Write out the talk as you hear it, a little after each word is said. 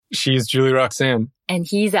She's Julie Roxanne. And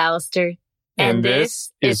he's Alistair. And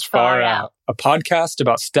this is Far Out, a podcast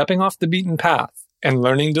about stepping off the beaten path and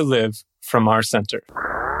learning to live from our center.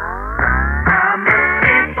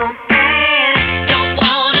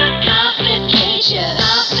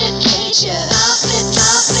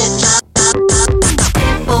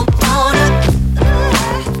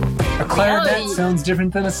 A clarinet sounds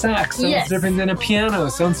different than a sax, sounds different than a piano,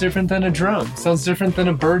 sounds different than a drum, sounds different than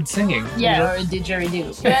a bird singing. Yeah, you know? Or a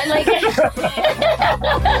didgeridoo. Yeah, like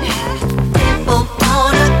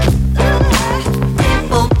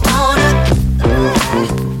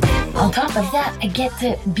On top of that, I get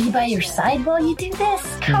to be by your side while you do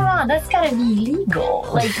this? Come on, that's gotta be illegal.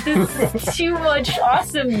 Like, this is too much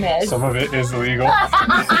awesomeness. Some of it is illegal.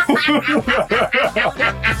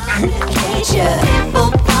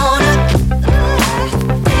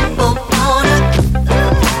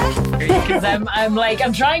 Because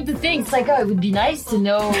I'm trying to think. It's like, oh, it would be nice to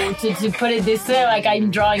know, to put it this way, like I'm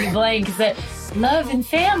drawing a blank. It's that love and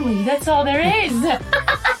family, that's all there is.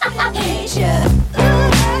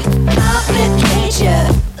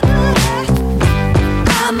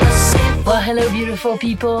 Well, hello, beautiful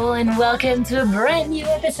people, and welcome to a brand new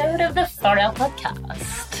episode of the Far Out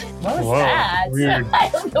Podcast. What was that? Weird. I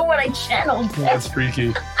don't know what I channeled. That's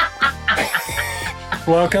freaky.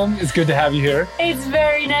 Welcome. It's good to have you here. It's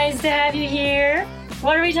very nice to have you here.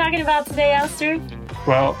 What are we talking about today, Alistair?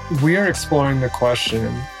 Well, we are exploring the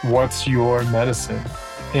question, what's your medicine?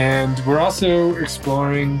 And we're also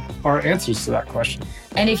exploring our answers to that question.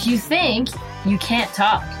 And if you think you can't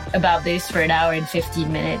talk about this for an hour and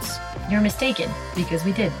 15 minutes, you're mistaken, because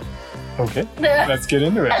we did. Okay, let's get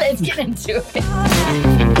into it. Let's get into it.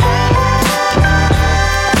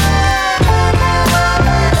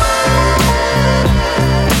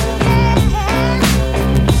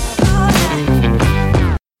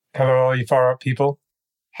 Hello, all you Far Out people.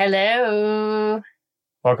 Hello.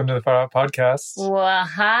 Welcome to the Far Out Podcast. Well,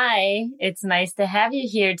 hi. It's nice to have you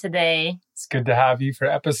here today. It's good to have you for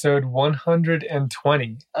episode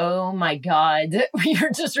 120. Oh my God. We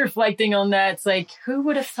were just reflecting on that. It's like, who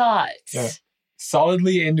would have thought? Yeah.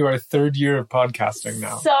 Solidly into our third year of podcasting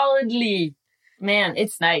now. Solidly. Man,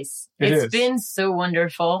 it's nice. It's been so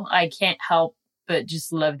wonderful. I can't help but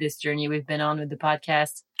just love this journey we've been on with the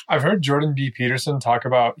podcast. I've heard Jordan B. Peterson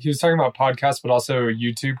he was talking about podcasts, but also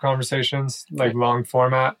YouTube conversations, like long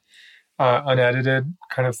format, unedited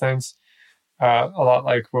kind of things, a lot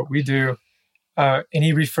like what we do. And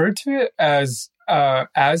he referred to it as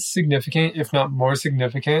significant, if not more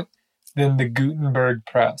significant, than the Gutenberg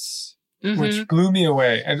press, which blew me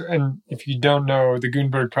away. And if you don't know, the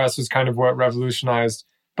Gutenberg press was kind of what revolutionized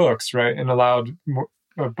books, right? And allowed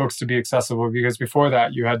books to be accessible, because before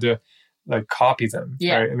that you had to copy them,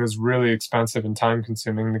 right? And it was really expensive and time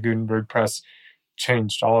consuming. The Gutenberg press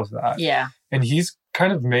changed all of that. Yeah. And he's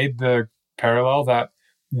kind of made the parallel that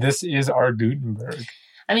this is our Gutenberg.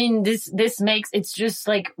 I mean, this makes, it's just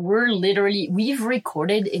like, we've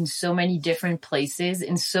recorded in so many different places,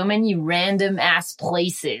 in so many random ass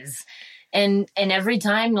places. And every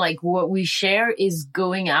time, what we share is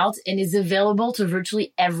going out and is available to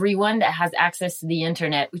virtually everyone that has access to the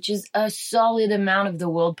internet, which is a solid amount of the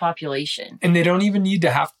world population. And they don't even need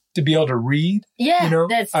to have to be able to read. Yeah,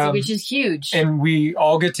 which is huge. And we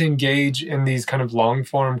all get to engage in these kind of long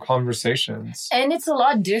form conversations. And it's a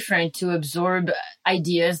lot different to absorb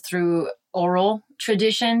ideas through oral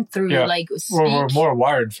tradition, through speech. We're more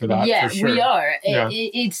wired for that. Yeah, for sure. We are. Yeah.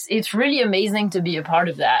 It's really amazing to be a part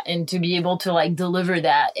of that and to be able to deliver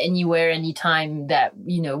that anywhere, anytime that,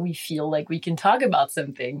 we feel like we can talk about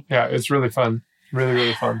something. Yeah, it's really fun. Really,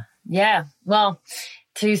 really fun. Yeah. Well,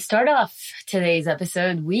 to start off today's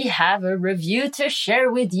episode, we have a review to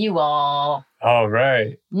share with you all. All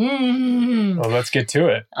right. Well, let's get to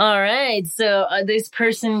it. All right. So this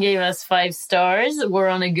person gave us 5 stars. We're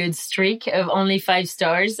on a good streak of only 5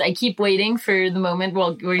 stars. I keep waiting for the moment.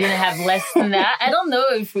 Well, we're going to have less than that. I don't know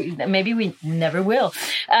if maybe we never will.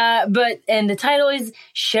 And the title is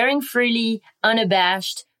Sharing Freely,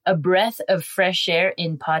 Unabashed, a Breath of Fresh Air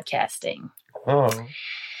in Podcasting. Oh.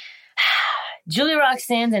 Julie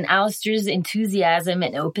Roxanne's and Alistair's enthusiasm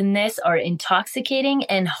and openness are intoxicating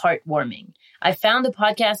and heartwarming. I found the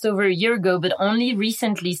podcast over a year ago, but only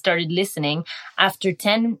recently started listening. After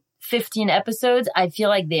 10, 15 episodes, I feel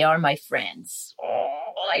like they are my friends.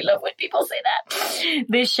 Oh, I love when people say that.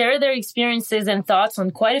 They share their experiences and thoughts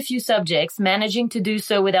on quite a few subjects, managing to do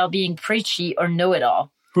so without being preachy or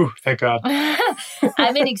know-it-all. Whew, thank God.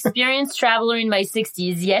 I'm an experienced traveler in my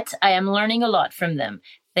 60s, yet I am learning a lot from them.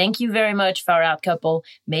 Thank you very much, Far Out couple.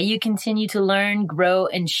 May you continue to learn, grow,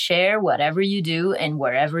 and share whatever you do and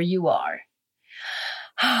wherever you are.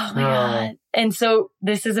 Oh my God. And so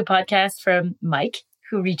this is a podcast from Mike,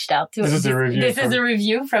 who reached out to us. This is a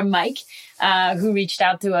review from Mike, who reached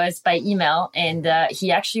out to us by email. And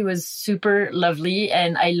he actually was super lovely.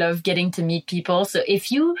 And I love getting to meet people. So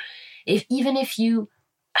even if you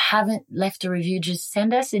haven't left a review, just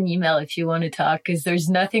send us an email if you want to talk, because there's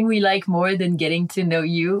nothing we like more than getting to know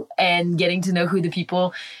you and getting to know who the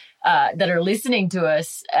people that are listening to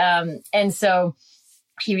us. And so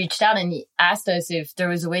he reached out and he asked us if there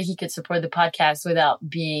was a way he could support the podcast without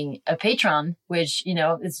being a patron, which,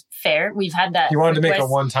 is fair. We've had that. He wanted to make a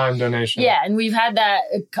one-time donation. Yeah. And we've had that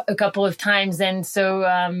a couple of times. And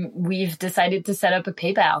so we've decided to set up a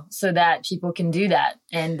PayPal so that people can do that.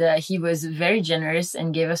 And he was very generous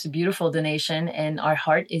and gave us a beautiful donation. And our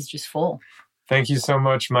heart is just full. Thank you so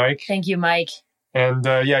much, Mike. Thank you, Mike. And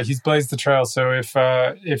he's blazed the trail. So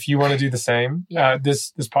if you want to do the same,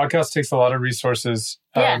 this podcast takes a lot of resources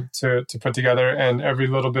to put together, and every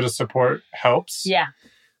little bit of support helps. Yeah.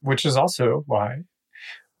 Which is also why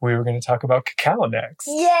we were going to talk about cacao next.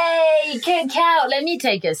 Yay, cacao. Let me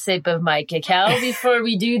take a sip of my cacao before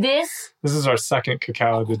we do this. This is our second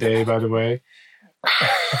cacao of the day, by the way.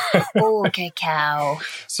 Oh, cacao.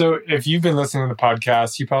 So if you've been listening to the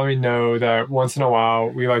podcast, you probably know that once in a while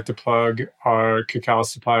we like to plug our cacao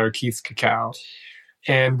supplier, Keith's Cacao.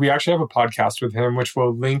 And we actually have a podcast with him, which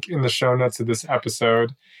we'll link in the show notes of this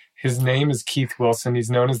episode. His name is Keith Wilson.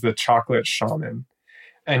 He's known as the Chocolate Shaman,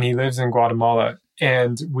 and he lives in Guatemala.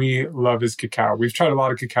 And we love his cacao. We've tried a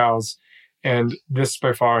lot of cacaos, and this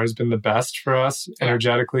by far has been the best for us,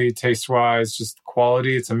 energetically, taste-wise, just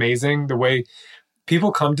quality. It's amazing. The way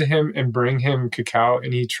people come to him and bring him cacao,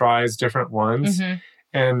 and he tries different ones. Mm-hmm.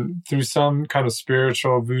 And through some kind of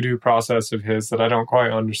spiritual voodoo process of his that I don't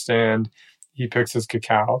quite understand, he picks his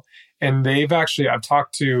cacao. And I've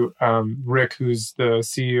talked to Rick, who's the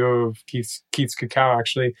CEO of Keith's Cacao,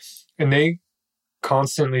 actually, and they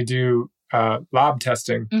constantly do lab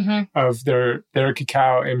testing of their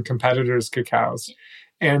cacao and competitors' cacaos.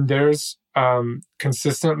 And theirs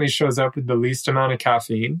consistently shows up with the least amount of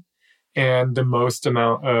caffeine and the most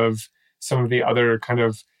amount of some of the other kind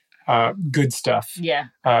of good stuff. Yeah.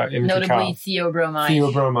 In notably cacao. theobromine.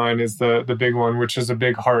 Theobromine is the big one, which is a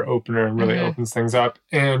big heart opener and really opens things up.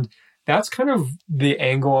 And that's kind of the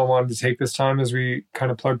angle I wanted to take this time as we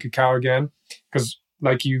kind of plug cacao again. Because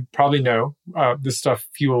like you probably know, this stuff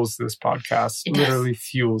fuels this podcast. It literally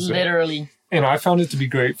fuels it. Literally. And I found it to be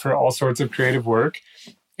great for all sorts of creative work.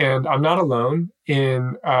 And I'm not alone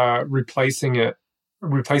in replacing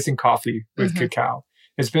coffee with cacao.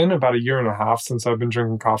 It's been about 1.5 years since I've been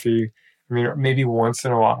drinking coffee. I mean, maybe once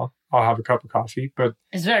in a while I'll have a cup of coffee, but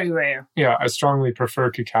it's very rare. Yeah, I strongly prefer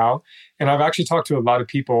cacao. And I've actually talked to a lot of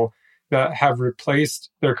people that have replaced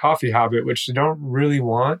their coffee habit, which they don't really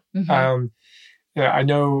want. I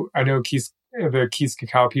know the Keith's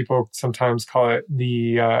Cacao people sometimes call it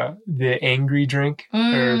the angry drink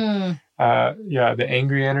or the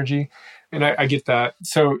angry energy. And I get that.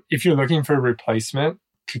 So if you're looking for a replacement,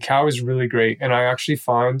 cacao is really great. And I actually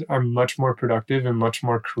find I'm much more productive and much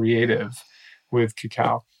more creative with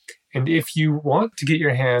cacao. And if you want to get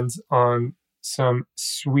your hands on some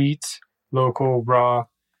sweet, local, raw,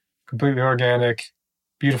 completely organic,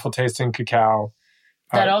 beautiful tasting cacao.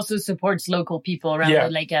 That also supports local people around the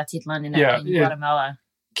Lake Atitlan in Guatemala.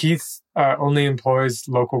 Keith only employs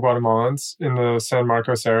local Guatemalans in the San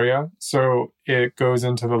Marcos area. So it goes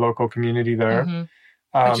into the local community there.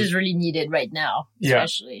 Which is really needed right now,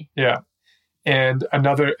 especially. Yeah. And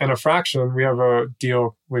a fraction, we have a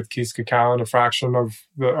deal with Keith's Cacao, and a fraction of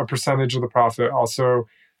a percentage of the profit also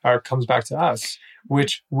comes back to us,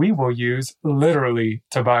 which we will use literally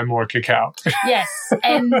to buy more cacao. Yes.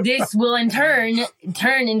 And this will in turn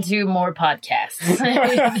into more podcasts.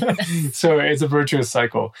 So it's a virtuous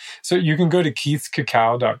cycle. So you can go to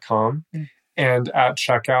keithscacao.com and at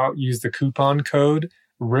checkout, use the coupon code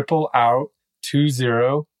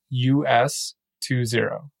RippleOut20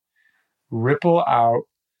 US20.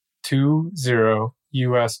 RippleOut20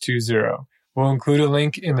 US20. We'll include a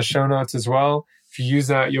link in the show notes as well. If you use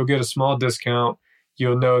that, you'll get a small discount.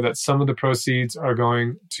 You'll know that some of the proceeds are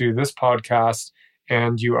going to this podcast,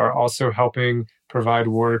 and you are also helping provide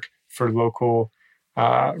work for local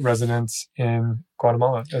residents in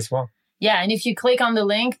Guatemala as well. Yeah, and if you click on the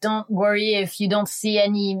link, don't worry if you don't see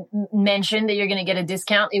any mention that you're going to get a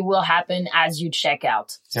discount. It will happen as you check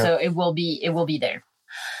out. Yeah. So it will be there.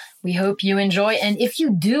 We hope you enjoy. And if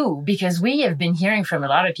you do, because we have been hearing from a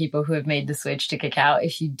lot of people who have made the switch to cacao,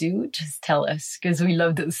 if you do, just tell us, because we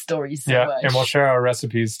love those stories so much. And we'll share our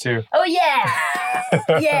recipes too. Oh, yeah.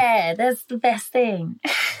 Yeah, that's the best thing.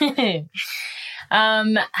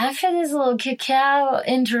 After this little cacao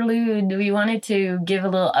interlude, we wanted to give a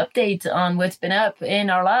little update on what's been up in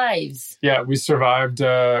our lives. Yeah, we survived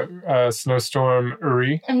a snowstorm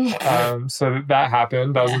Uri. So that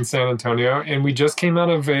happened. That was in San Antonio. And we just came out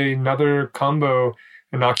of another combo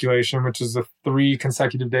inoculation, which is the 3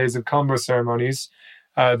 consecutive days of combo ceremonies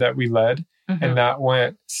that we led. And that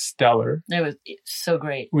went stellar. It was so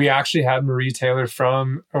great. We actually had Marie Taylor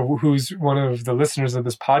who's one of the listeners of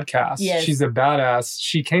this podcast. Yes. She's a badass.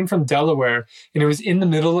 She came from Delaware, and it was in the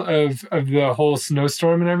middle of the whole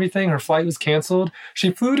snowstorm and everything. Her flight was canceled.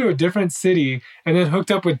 She flew to a different city and then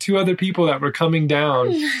hooked up with 2 other people that were coming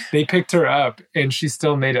down. They picked her up, and she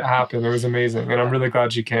still made it happen. It was amazing, and I'm really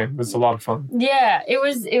glad she came. It was a lot of fun. Yeah, it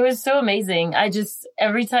was so amazing.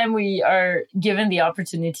 Every time we are given the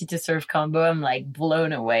opportunity to serve combo, I'm like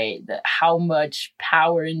blown away how much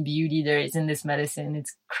power and beauty there is in this medicine.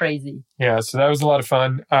 It's crazy. Yeah, so that was a lot of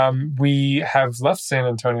fun. We have left San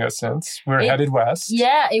Antonio since. We're headed west.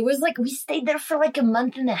 Yeah, it was like we stayed there for like a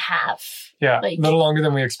month and a half. Yeah, a little longer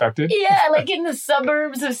than we expected. Yeah, like in the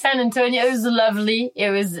suburbs of San Antonio. It was lovely.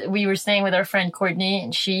 We were staying with our friend Courtney,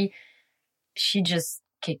 and she just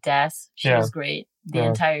kicked ass. She was great. The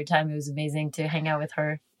entire time. It was amazing to hang out with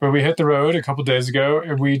her. But we hit the road a couple days ago,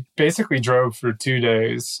 and we basically drove for 2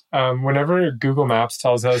 days. Whenever Google Maps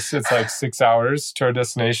tells us it's like 6 hours to our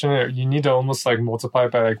destination, you need to almost like multiply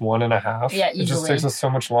it by like 1.5. Yeah, easily. It just takes us so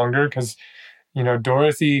much longer because,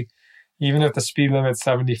 Dorothy, even if the speed limit's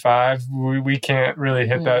 75, we can't really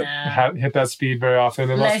hit that speed very often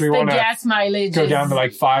unless we want to gas mileage go down to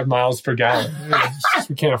like 5 miles per gallon.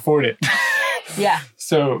 We can't afford it. Yeah.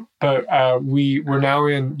 So, but we're now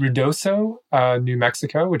in Ruidoso, New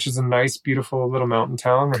Mexico, which is a nice, beautiful little mountain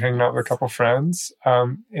town. We're hanging out with a couple friends.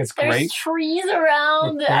 It's great. There's trees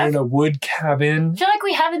around. We're in a wood cabin. I feel like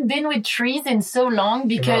we haven't been with trees in so long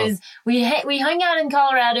because we hung out in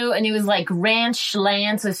Colorado and it was like ranch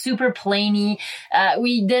land, so super plainy.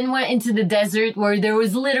 We then went into the desert where there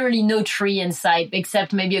was literally no tree in sight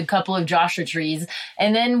except maybe a couple of Joshua trees.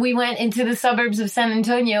 And then we went into the suburbs of San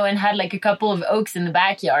Antonio and had like a couple of oaks in the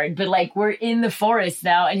backyard. But like we're in the forest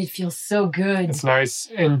now and it feels so good. It's nice.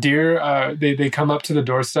 And deer, they come up to the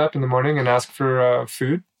doorstep in the morning and ask for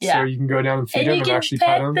food. Yeah. So you can go down and feed them and actually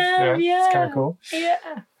pet them. Yeah. It's kind of cool.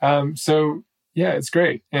 Yeah. So yeah, it's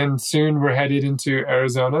great. And soon we're headed into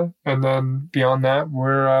Arizona. And then beyond that,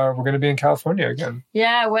 we're going to be in California again.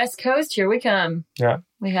 Yeah. West Coast, here we come. Yeah.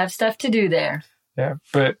 We have stuff to do there. Yeah.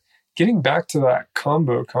 But getting back to that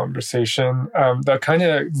combo conversation, that kind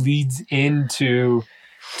of leads into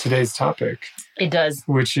today's topic. It does.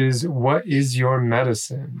 Which is, what is your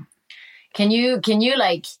medicine? Can you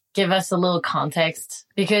like give us a little context?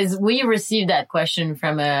 Because we received that question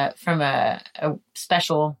from a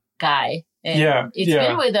special guy. And it's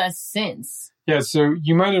been with us since. Yeah, so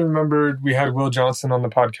you might have remembered we had Will Johnson on the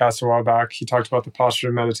podcast a while back. He talked about the Posture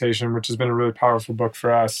of Meditation, which has been a really powerful book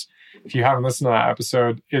for us. If you haven't listened to that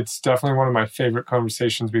episode, it's definitely one of my favorite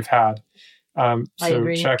conversations we've had. So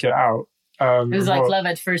check it out. It was like love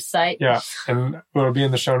at first sight. Yeah, and it'll be in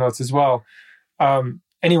the show notes as well.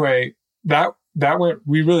 Anyway, that went,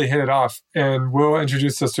 we really hit it off. And Will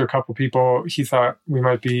introduced us to a couple people he thought we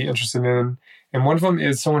might be interested in. And one of them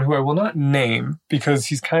is someone who I will not name because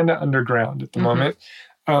he's kind of underground at the moment.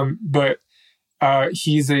 But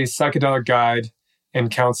he's a psychedelic guide and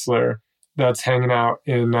counselor that's hanging out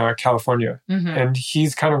in California. And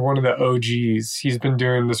he's kind of one of the OGs. He's been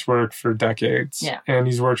doing this work for decades. Yeah. And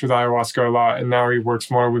he's worked with ayahuasca a lot. And now he works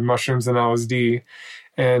more with mushrooms and LSD.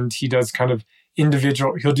 And he does kind of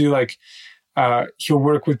individual, he'll do like, he'll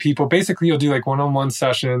work with people. Basically, he'll do like one-on-one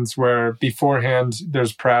sessions where beforehand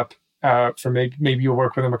there's prep for maybe you'll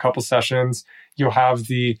work with him a couple sessions. You'll have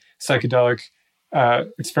the psychedelic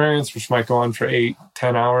experience, which might go on for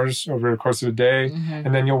 8-10 hours over the course of a day.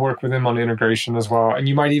 And then you'll work with him on integration as well. And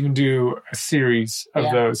you might even do a series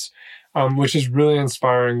of those, which is really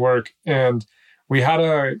inspiring work. And we had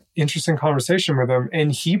an interesting conversation with him.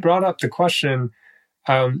 And he brought up the question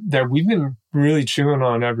that we've been really chewing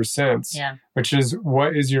on ever since, which is,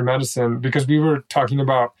 what is your medicine? Because we were talking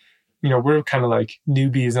about, we're kind of like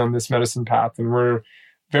newbies on this medicine path, and we're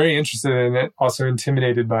very interested in it, also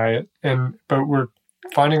intimidated by it. But we're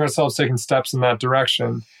finding ourselves taking steps in that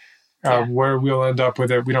direction. Where we'll end up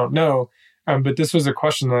with it, we don't know. But this was a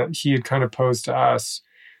question that he had kind of posed to us.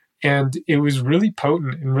 And it was really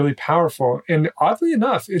potent and really powerful. And oddly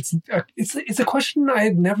enough, it's a question I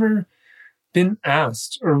had never been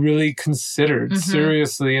asked or really considered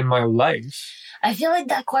seriously in my life. I feel like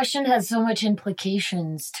that question has so much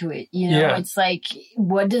implications to it. You know, Yeah. It's like,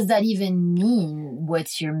 what does that even mean?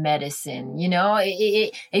 What's your medicine? You know,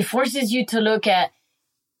 it forces you to look at,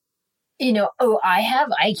 you know,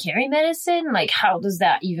 I carry medicine. Like, how does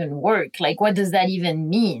that even work? Like, what does that even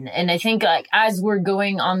mean? And I think like, as we're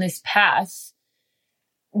going on this path,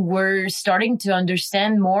 we're starting to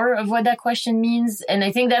understand more of what that question means. And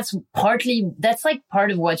I think that's like part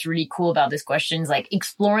of what's really cool about this question is like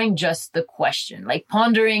exploring just the question, like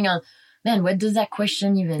pondering on, man, what does that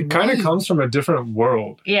question even mean? It kind of comes from a different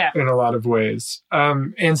world in a lot of ways.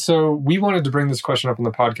 And so we wanted to bring this question up on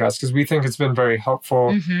the podcast because we think it's been very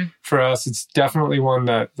helpful for us. It's definitely one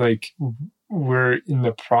that like we're in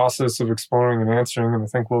the process of exploring and answering, and I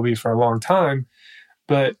think will be for a long time.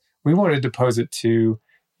 But we wanted to pose it to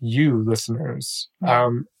you listeners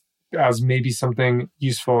as maybe something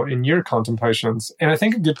useful in your contemplations. And I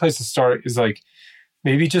think a good place to start is like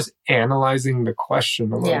maybe just analyzing the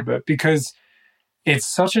question a little bit, because it's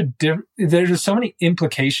such a there's so many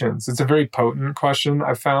implications. It's a very potent question,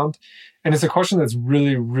 I've found, and it's a question that's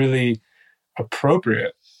really, really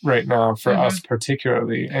appropriate right now for us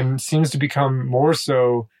particularly, and seems to become more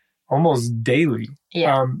so almost daily.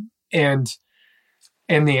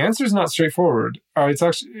 And the answer is not straightforward. It's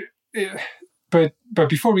actually, but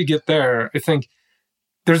before we get there, I think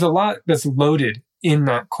there's a lot that's loaded in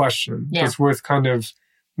that question that's worth kind of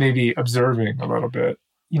maybe observing a little bit.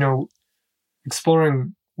 You know,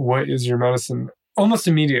 exploring what is your medicine almost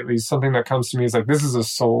immediately, something that comes to me is like, this is a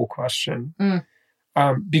soul question.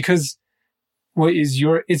 Because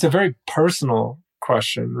it's a very personal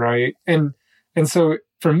question, right? And so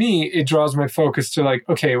for me, it draws my focus to like,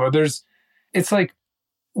 okay, well, it's like,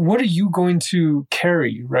 what are you going to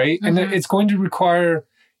carry, right? And it's going to require,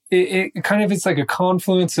 it's like a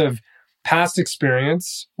confluence of past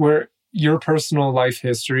experience, where your personal life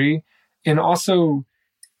history, and also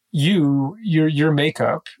your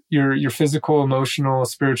makeup, your physical, emotional,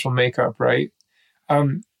 spiritual makeup, right?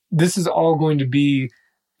 This is all going to be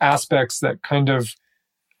aspects that kind of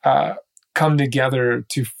come together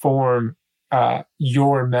to form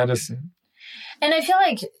your medicine. And I feel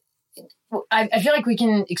like we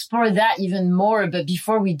can explore that even more. But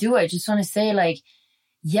before we do, I just want to say, like,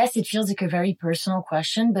 yes, it feels like a very personal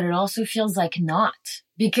question, but it also feels like not.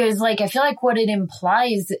 Because, like, I feel like what it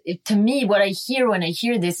implies, to me, what I hear when I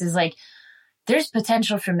hear this is, like, there's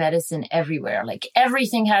potential for medicine everywhere. Like,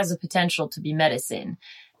 everything has a potential to be medicine.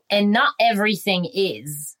 And not everything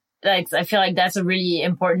is. Like, I feel like that's a really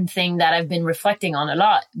important thing that I've been reflecting on a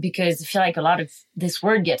lot, because I feel like a lot of this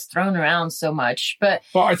word gets thrown around so much. But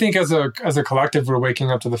well, I think as a collective, we're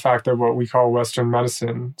waking up to the fact that what we call Western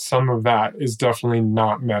medicine, some of that is definitely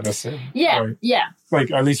not medicine. Yeah, right? Yeah.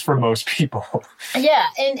 Like, at least for most people. Yeah,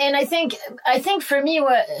 and I think for me,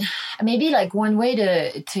 what maybe like one way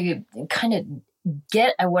to kind of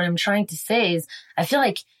get at what I'm trying to say is, I feel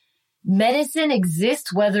like medicine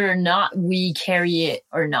exists whether or not we carry it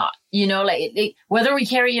or not. You know, like whether we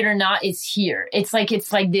carry it or not, it's here. It's like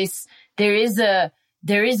this.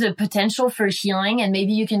 There is a potential for healing, and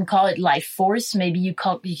maybe you can call it life force. Maybe you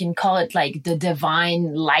can call it like the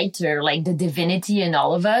divine light, or like the divinity in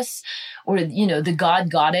all of us, or, you know, the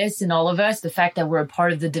goddess in all of us, the fact that we're a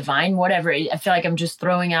part of the divine, whatever. I feel like I'm just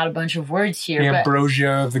throwing out a bunch of words here. The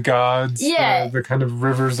ambrosia of the gods, the kind of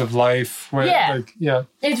rivers of life.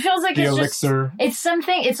 It feels like the elixir.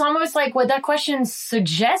 It's almost like what that question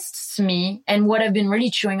suggests to me, and what I've been really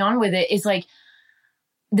chewing on with it is like,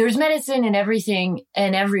 there's medicine in everything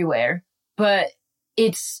and everywhere, but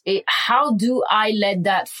how do I let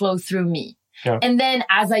that flow through me? Yeah. And then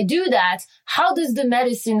as I do that, how does the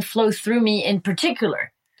medicine flow through me in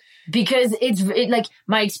particular? Because it's like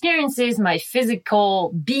my experiences, my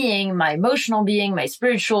physical being, my emotional being, my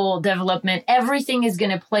spiritual development, everything is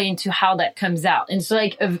going to play into how that comes out. And so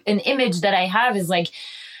like an image that I have is like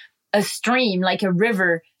a stream, like a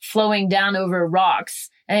river flowing down over rocks.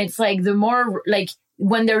 And it's like the more like,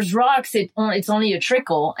 when there's rocks, it's only a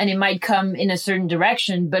trickle, and it might come in a certain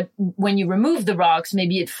direction. But when you remove the rocks,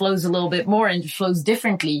 maybe it flows a little bit more, and it flows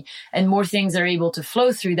differently, and more things are able to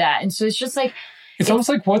flow through that. And so it's just like, it's almost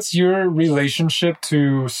like, what's your relationship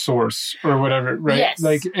to source or whatever, right? Yes.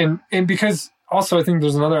 Like, and because also I think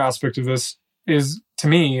there's another aspect of this is, to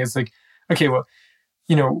me, it's like, okay, well,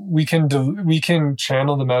 you know, we can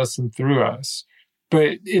channel the medicine through us.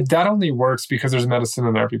 But that only works because there's medicine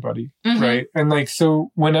in everybody, right? And like, so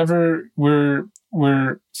whenever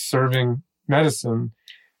we're serving medicine,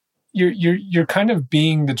 you're kind of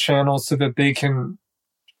being the channel so that they can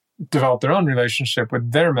develop their own relationship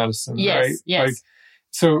with their medicine, right? Yes. Like,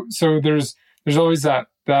 So there's always that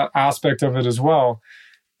aspect of it as well.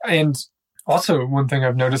 And also one thing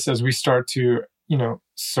I've noticed as we start to,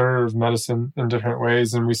 serve medicine in different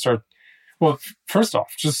ways, and we start, well, first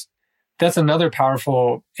off, just that's another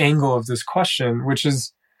powerful angle of this question, which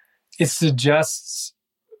is it suggests,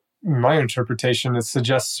 my interpretation, it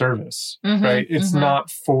suggests service, right? It's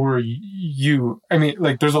not for you. I mean,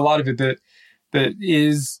 like there's a lot of it that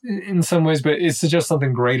is in some ways, but it suggests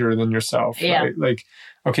something greater than yourself, right? Like,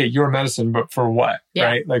 okay, you're medicine, but for what,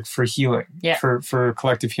 right? Like for healing, for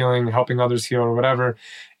collective healing, helping others heal or whatever.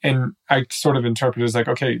 And I sort of interpret it as like,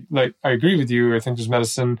 okay, like I agree with you. I think there's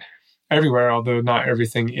medicine everywhere, although not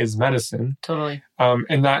everything is medicine. Totally.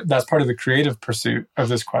 And that's part of the creative pursuit of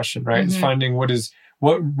this question, right? Is finding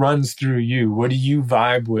what runs through you. What do you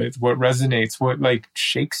vibe with? What resonates? What like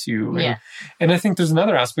shakes you? And I think there's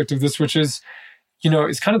another aspect of this, which is,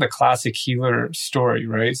 it's kind of the classic healer story,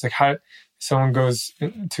 right? It's like how someone goes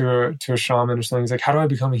to a shaman or something. It's like, how do I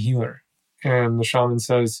become a healer? And the shaman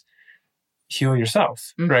says, heal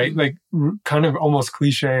yourself, right? Like kind of almost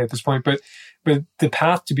cliche at this point, but the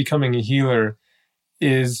path to becoming a healer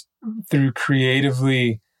is through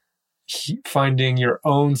creatively finding your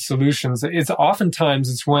own solutions. It's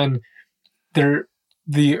when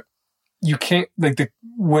you can't, like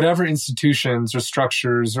whatever institutions or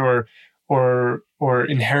structures or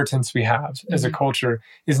inheritance we have as a culture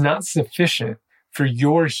is not sufficient for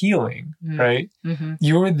your healing, right?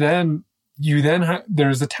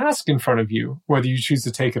 There's a task in front of you. Whether you choose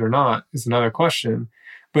to take it or not is another question.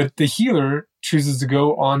 But the healer chooses to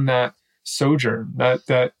go on that sojourn,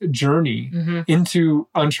 that journey into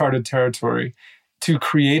uncharted territory to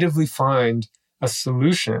creatively find a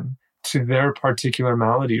solution to their particular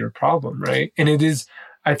malady or problem, right? And it is,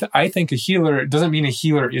 I think a healer, it doesn't mean a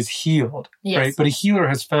healer is healed, right? But a healer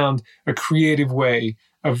has found a creative way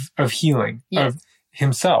of healing, of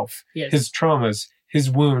himself, his traumas, his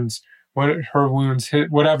wounds, her wounds,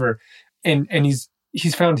 whatever. And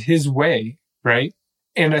he's found his way, right?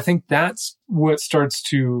 And I think that's what starts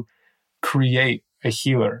to create a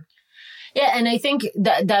healer. Yeah, and I think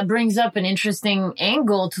that brings up an interesting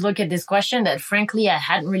angle to look at this question that frankly I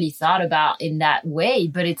hadn't really thought about in that way.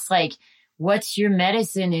 But it's like, what's your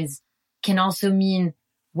medicine can also mean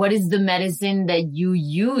what is the medicine that you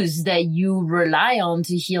use, that you rely on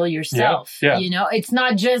to heal yourself? Yeah. It's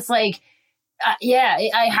not just like,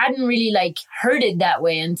 I hadn't really like heard it that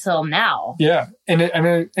way until now. Yeah.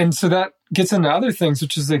 And so that gets into other things,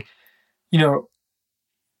 which is like,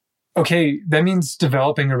 okay, that means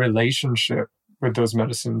developing a relationship with those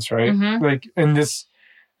medicines, right? Like, and this,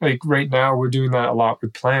 like right now we're doing that a lot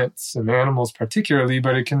with plants and animals particularly,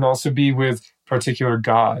 but it can also be with particular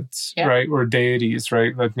gods, right? Or deities,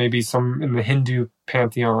 right? Like maybe some in the Hindu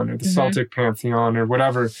pantheon or the Celtic pantheon or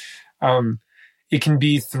whatever. It can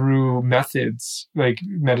be through methods like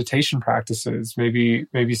meditation practices, maybe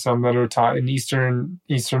some that are taught in Eastern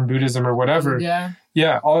Buddhism or whatever. Yeah.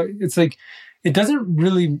 It's like, it doesn't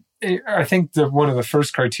really, I think one of the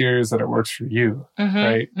first criteria is that it works for you,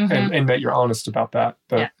 right? And that you're honest about that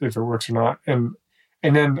if it works or not. And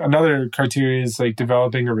then another criteria is like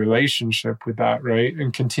developing a relationship with that, right?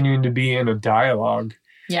 And continuing to be in a dialogue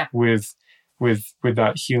with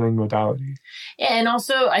that healing modality. Yeah, and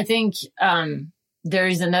also I think there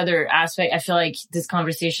is another aspect. I feel like this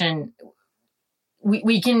conversation,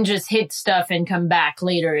 we can just hit stuff and come back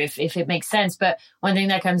later if it makes sense. But one thing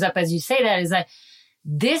that comes up as you say that is that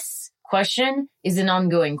this question is an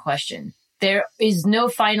ongoing question. There is no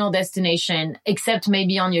final destination except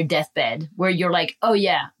maybe on your deathbed where you're like, oh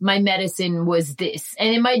yeah, my medicine was this.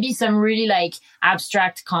 And it might be some really like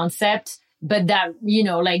abstract concept, but that,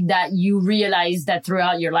 like that you realize that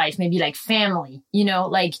throughout your life, maybe like family,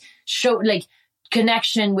 like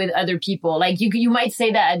connection with other people. Like you might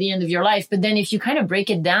say that at the end of your life, but then if you kind of break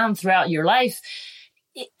it down throughout your life,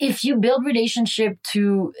 if you build relationship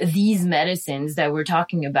to these medicines that we're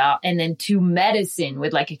talking about, and then to medicine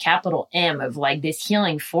with like a capital M of like this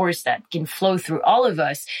healing force that can flow through all of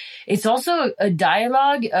us, it's also a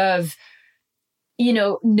dialogue of,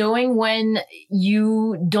 knowing when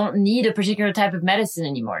you don't need a particular type of medicine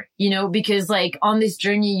anymore, because like on this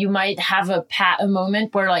journey, you might have a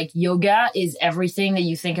moment where like yoga is everything that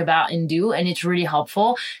you think about and do, and it's really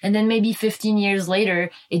helpful. And then maybe 15 years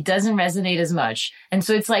later, it doesn't resonate as much. And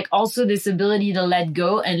so it's like also this ability to let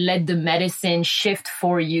go and let the medicine shift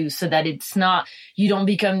for you so that it's not, you don't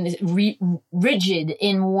become rigid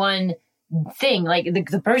in one thing. Like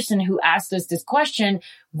the person who asked us this question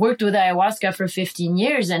worked with ayahuasca for 15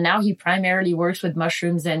 years. And now he primarily works with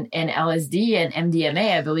mushrooms and LSD and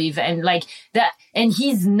MDMA, I believe. And like that, and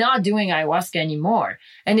he's not doing ayahuasca anymore.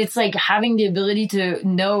 And it's like having the ability to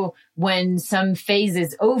know when some phase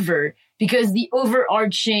is over, because the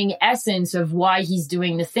overarching essence of why he's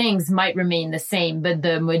doing the things might remain the same, but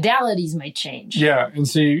the modalities might change. Yeah. And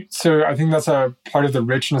so I think that's a part of the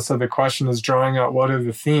richness of the question, is drawing out what are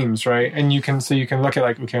the themes, right? And you can look at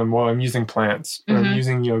like, okay, well, I'm using plants, or I'm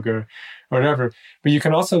using yoga, or whatever. But you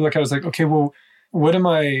can also look at it as like, okay, well, what am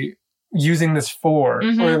I using this for?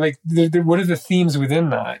 Or like, what are the themes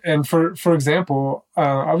within that? And for example,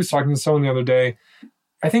 I was talking to someone the other day,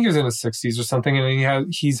 I think he was in his 60s or something,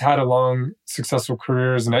 and he's had a long, successful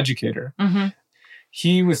career as an educator.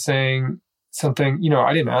 He was saying something,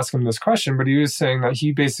 I didn't ask him this question, but he was saying that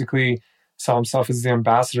he basically saw himself as the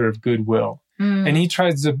ambassador of goodwill. And he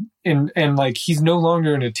tries to, and like, he's no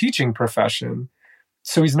longer in a teaching profession,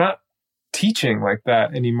 so he's not teaching like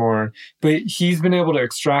that anymore, but he's been able to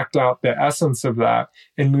extract out the essence of that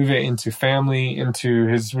and move it into family, into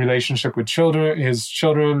his relationship with his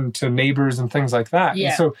children, to neighbors and things like that. Yeah.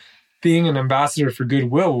 And so being an ambassador for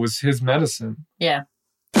goodwill was his medicine. Yeah.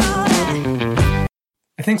 I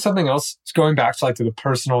think something else is going back to like to the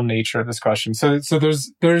personal nature of this question. So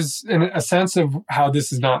there's a sense of how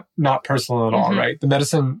this is not personal at all, right? The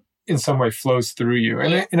medicine in some way flows through you.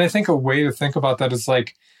 And I think a way to think about that is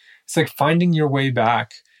like, it's like finding your way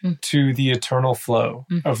back to the eternal flow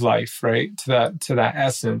of life, right? To that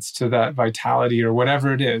essence, to that vitality, or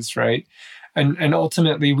whatever it is, right? And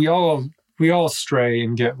ultimately, we all stray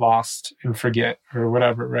and get lost and forget, or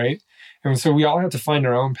whatever, right? And so we all have to find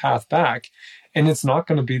our own path back, and it's not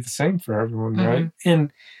going to be the same for everyone, right?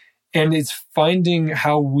 And it's finding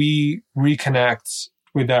how we reconnect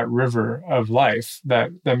with that river of life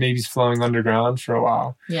that maybe is flowing underground for a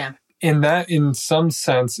while. Yeah. And that, in some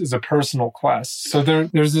sense, is a personal quest. So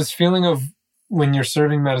there's this feeling of when you're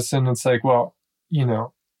serving medicine, it's like, well,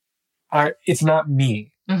 it's not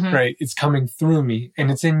me, right? It's coming through me, and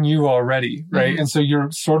it's in you already, right? And so you're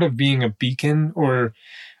sort of being a beacon or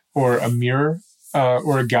a mirror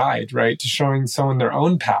or a guide, right? To showing someone their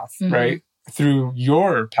own path, right? Through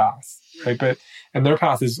your path, right? And their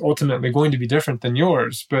path is ultimately going to be different than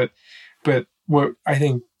yours. But what I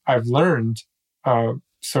think I've learned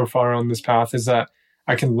so far on this path is that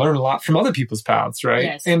I can learn a lot from other people's paths, right?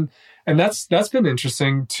 Yes. And that's been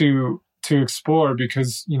interesting to explore,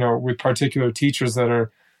 because with particular teachers that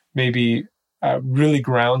are maybe really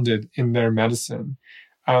grounded in their medicine,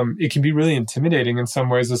 it can be really intimidating in some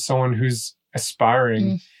ways as someone who's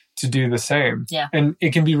aspiring to do the same. Yeah. And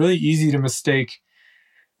it can be really easy to mistake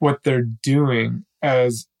what they're doing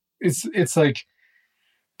as it's like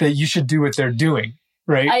that you should do what they're doing.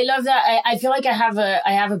 Right. I love that. I feel like I have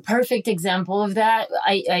a perfect example of that.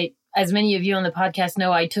 I as many of you on the podcast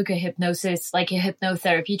know, I took a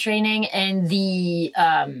hypnotherapy training, and the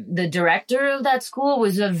director of that school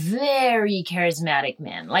was a very charismatic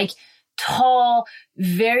man, like tall,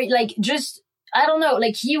 very like just, I don't know,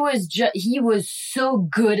 like he was so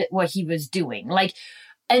good at what he was doing. Like,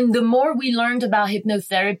 and the more we learned about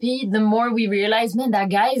hypnotherapy, the more we realized, man, that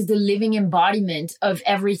guy is the living embodiment of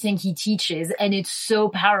everything he teaches. And it's so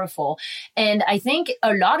powerful. And I think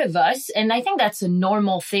a lot of us, and I think that's a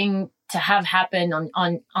normal thing to have happen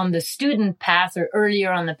on the student path or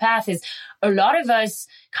earlier on the path, is a lot of us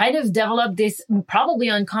kind of develop this probably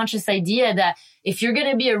unconscious idea that if you're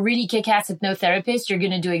going to be a really kick-ass hypnotherapist, you're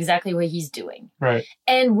going to do exactly what he's doing. Right.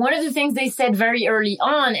 And one of the things they said very early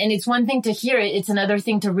on, and it's one thing to hear it, it's another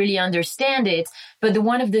thing to really understand it. But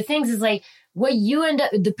one of the things is like,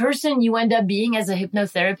 the person you end up being as a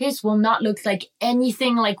hypnotherapist will not look like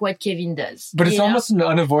anything like what Kevin does. But it's almost an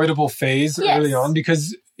unavoidable phase early on,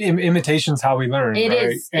 because imitation's how we learn. It right?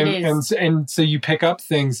 is. And so you pick up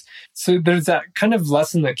things. So there's that kind of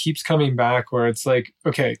lesson that keeps coming back, where it's like,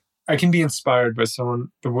 okay, I can be inspired by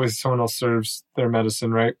the way someone else serves their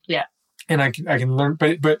medicine, right? Yeah. And I can learn,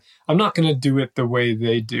 but I'm not going to do it the way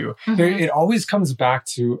they do. It always comes back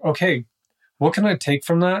to, okay, what can I take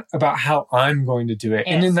from that about how I'm going to do it?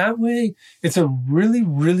 Yes. And in that way, it's a really,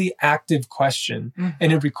 really active question.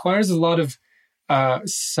 And it requires a lot of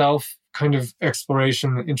self kind of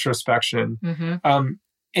exploration, introspection. And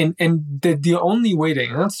the only way to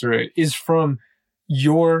answer it is from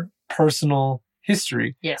your personal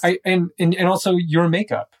history. Yes. And also your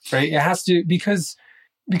makeup, right? It has to, because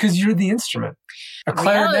because you're the instrument. A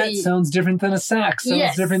clarinet Reality. sounds different than a sax, sounds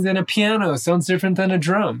Yes. different than a piano, sounds different than a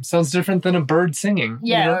drum, sounds different than a bird singing.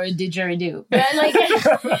 Yeah, you know? or a didgeridoo. But like,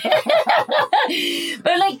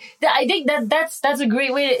 I think that's a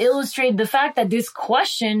great way to illustrate the fact that this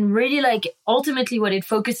question really, like, ultimately what it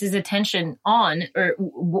focuses attention on, or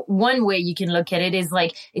one way you can look at it is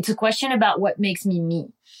like, it's a question about what makes me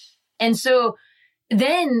me. And so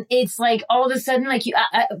then it's like all of a sudden, like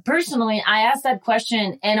personally, I asked that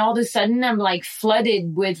question and all of a sudden I'm like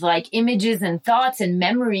flooded with like images and thoughts and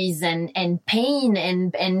memories and pain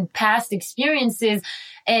and past experiences.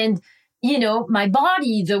 And, you know, my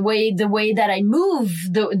body, the way that I move,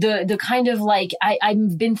 the kind of like,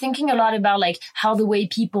 I've been thinking a lot about like how the way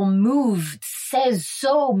people move says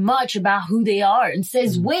so much about who they are and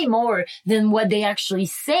says way more than what they actually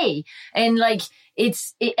say. And like,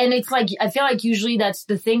 it's like, I feel like usually that's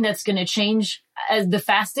the thing that's going to change as the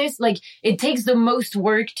fastest. Like it takes the most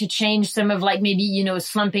work to change some of like maybe, you know,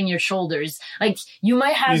 slumping your shoulders. Like you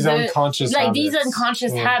might have these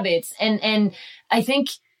unconscious habits. And I think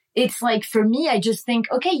it's like, for me, I just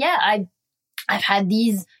think, okay, yeah, I've had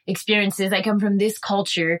these experiences. I come from this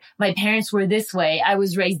culture. My parents were this way. I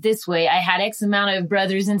was raised this way. I had X amount of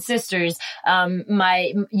brothers and sisters. I'm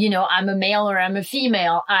a male or I'm a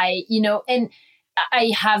female. And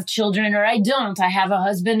I have children or I don't. I have a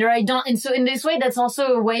husband or I don't. And so in this way, that's also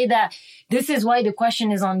a way that this is why the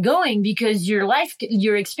question is ongoing, because your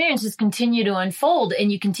experiences continue to unfold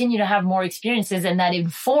and you continue to have more experiences, and that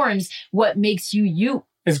informs what makes you you.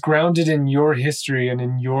 Is grounded in your history and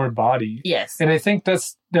in your body. Yes. And I think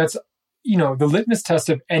that's, you know, the litmus test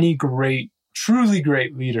of any truly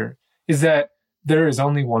great leader is that there is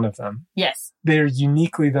only one of them. Yes. They're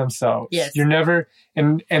uniquely themselves. Yes. You're never,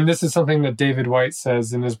 and this is something that David Whyte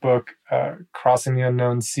says in his book, Crossing the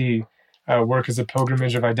Unknown Sea, Work as a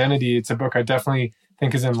Pilgrimage of Identity. It's a book I definitely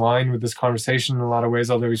think is in line with this conversation in a lot of ways,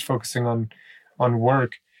 although he's focusing on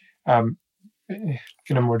work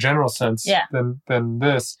in a more general sense than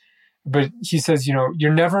this. But he says, you know,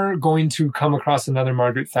 you're never going to come across another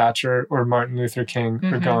Margaret Thatcher or Martin Luther King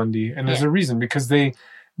or Gandhi. And there's a reason, because they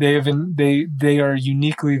are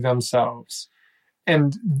uniquely themselves.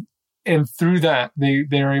 And through that,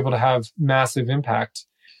 they are able to have massive impact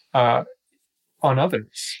on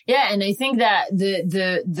others. Yeah. And I think that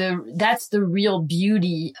that's the real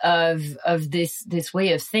beauty of this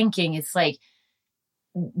way of thinking. It's like,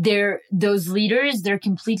 those leaders, they're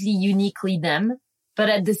completely uniquely them, but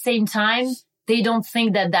at the same time, they don't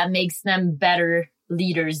think that makes them better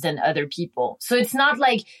leaders than other people. So it's not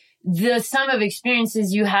like the sum of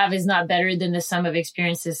experiences you have is not better than the sum of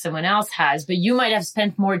experiences someone else has, but you might have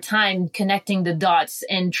spent more time connecting the dots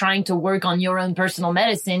and trying to work on your own personal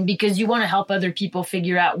medicine because you want to help other people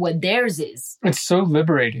figure out what theirs is. It's so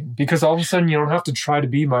liberating because all of a sudden you don't have to try to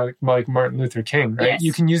be like Martin Luther King, right? Yes.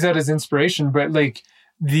 You can use that as inspiration, but like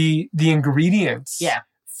the ingredients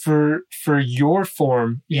for your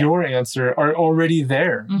form, your answer are already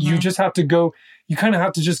there. You just have to go, you kind of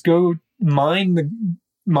have to just go mine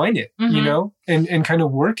it, you know, and kind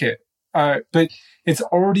of work it. But it's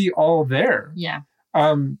already all there. Yeah.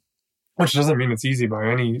 Which doesn't mean it's easy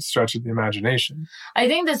by any stretch of the imagination. I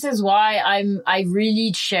think this is why I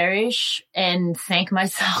really cherish and thank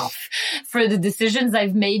myself for the decisions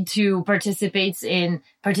I've made to participate in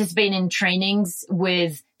trainings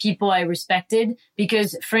with people I respected.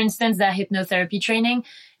 Because, for instance, that hypnotherapy training,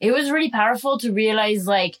 it was really powerful to realize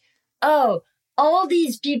like, oh, all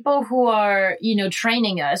these people who are, you know,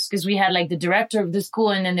 training us, because we had like the director of the school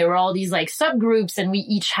and then there were all these like subgroups and we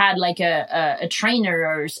each had like a trainer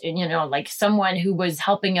or, you know, like someone who was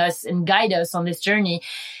helping us and guide us on this journey.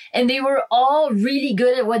 And they were all really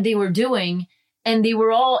good at what they were doing. And they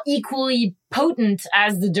were all equally potent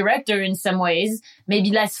as the director in some ways, maybe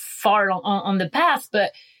less far on the path,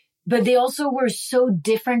 but they also were so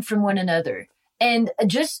different from one another. And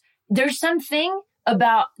just, there's something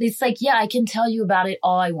about, it's like, yeah, I can tell you about it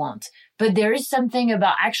all I want, but there is something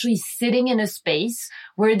about actually sitting in a space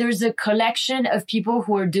where there's a collection of people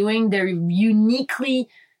who are doing their uniquely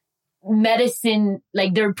medicine,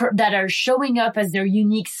 like that are showing up as their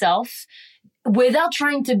unique self without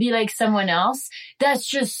trying to be like someone else. That's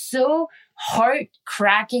just so heart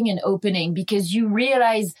cracking and opening because you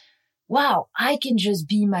realize, wow, I can just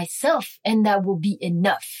be myself and that will be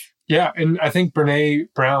enough. Yeah. And I think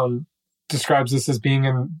Brene Brown describes this as being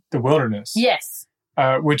in the wilderness. Yes.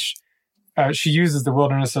 Which she uses the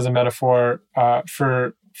wilderness as a metaphor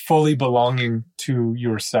for fully belonging to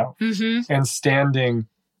yourself and standing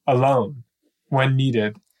alone when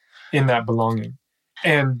needed in that belonging.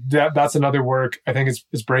 And that's another work. I think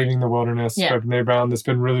it's Braving the Wilderness by Brene Brown that's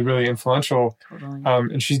been really, really influential. Totally.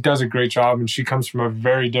 And she does a great job, and she comes from a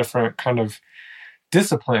very different kind of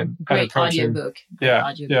discipline. Great audiobook. Yeah.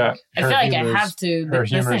 I feel like I have to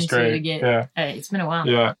listen to it again. It's been a while.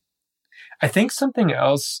 Yeah. I think something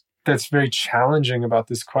else that's very challenging about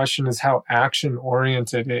this question is how action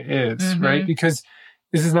oriented it is, right? Because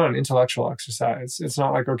this is not an intellectual exercise. It's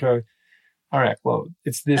not like, okay, all right, well,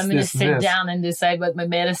 it's this, I'm going to sit down and decide what my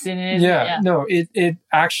medicine is. No, it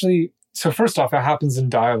actually, so first off, it happens in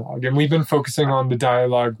dialogue. And we've been focusing on the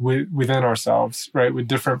dialogue within ourselves, right? With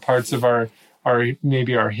different parts of our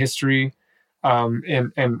maybe our history,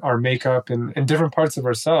 and our makeup and different parts of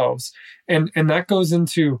ourselves. And that goes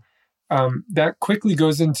into, that quickly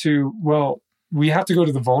goes into, well, we have to go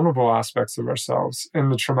to the vulnerable aspects of ourselves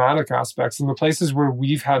and the traumatic aspects and the places where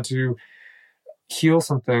we've had to heal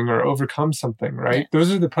something or overcome something, right? Yeah.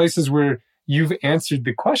 Those are the places where you've answered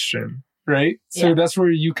the question, right? So that's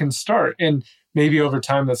where you can start. And maybe over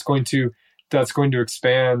time that's going to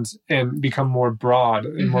expand and become more broad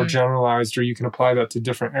and more generalized, or you can apply that to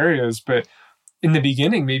different areas. But in the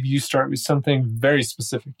beginning, maybe you start with something very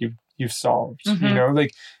specific you've solved, you know,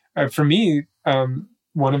 like for me,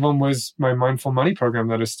 one of them was my mindful money program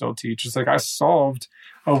that I still teach. It's like I solved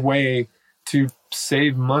a way to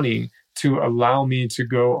save money to allow me to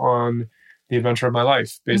go on the adventure of my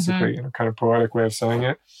life, basically, in a kind of poetic way of saying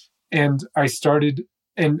it. And I started,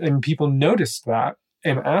 and people noticed that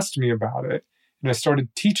and asked me about it. And I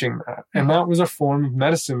started teaching that. And that was a form of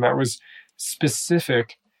medicine that was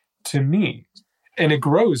specific to me. And it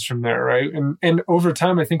grows from there, right? And over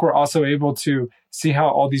time, I think we're also able to see how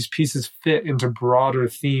all these pieces fit into broader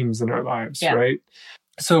themes in our lives, right?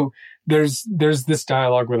 So there's this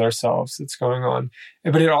dialogue with ourselves that's going on.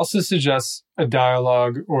 But it also suggests a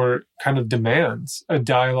dialogue, or kind of demands a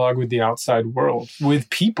dialogue with the outside world, with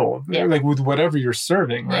people, like with whatever you're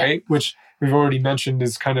serving, right? Which we've already mentioned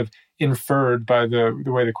is kind of inferred by the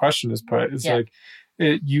way the question is put. It's like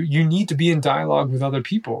you need to be in dialogue with other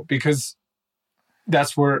people, because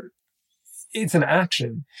that's where it's an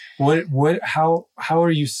action. How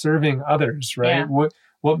are you serving others, right?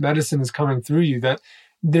 What medicine is coming through you? That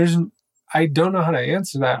I don't know how to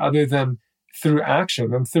answer that other than through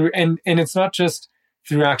action and it's not just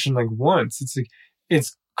through action like once. It's like,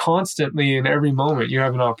 it's constantly in every moment you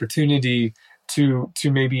have an opportunity to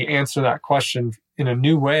maybe answer that question in a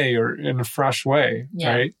new way or in a fresh way,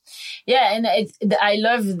 right? Yeah, and I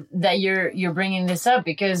love that you're bringing this up,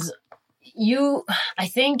 because I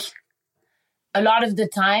think a lot of the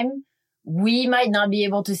time we might not be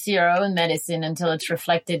able to see our own medicine until it's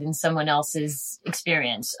reflected in someone else's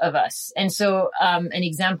experience of us. And so an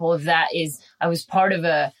example of that is I was part of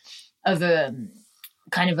a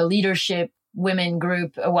kind of a leadership women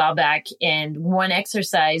group a while back. And one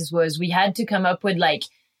exercise was we had to come up with like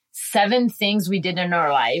 7 things we did in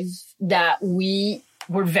our lives that we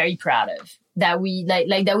were very proud of, that we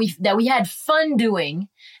that we had fun doing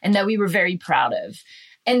and that we were very proud of.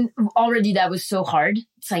 And already that was so hard.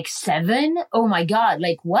 It's like 7. Oh my God.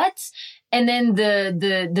 Like what? And then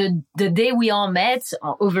the day we all met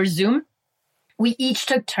over Zoom, we each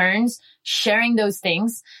took turns sharing those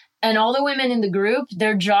things. And all the women in the group,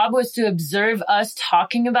 their job was to observe us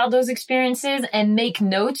talking about those experiences and make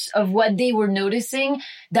notes of what they were noticing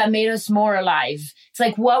that made us more alive. It's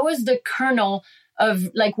like, what was the kernel of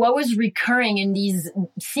like what was recurring in these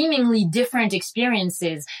seemingly different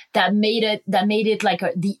experiences that made it like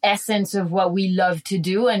the essence of what we love to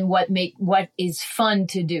do and what is fun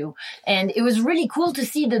to do. And it was really cool to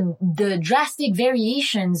see the drastic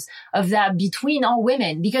variations of that between all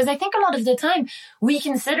women, because I think a lot of the time we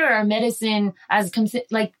consider our medicine as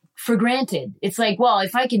like for granted. It's like, well,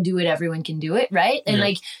 if I can do it, everyone can do it, right? And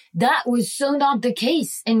like that was so not the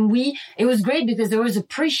case. And it was great because there was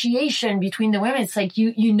appreciation between the women. It's like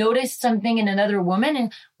you noticed something in another woman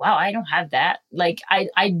and wow, I don't have that. Like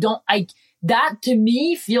that to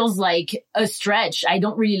me feels like a stretch. I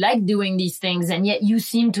don't really like doing these things. And yet you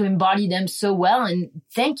seem to embody them so well. And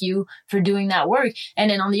thank you for doing that work. And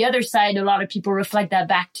then on the other side, a lot of people reflect that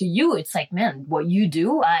back to you. It's like, man, what you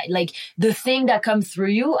do, like the thing that comes through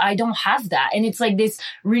you, I don't have that. And it's like this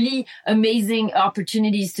really amazing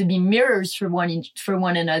opportunities to be mirrors for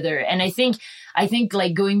one another. And I think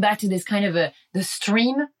like going back to this kind of the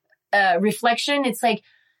stream, reflection, it's like,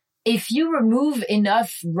 if you remove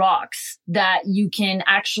enough rocks that you can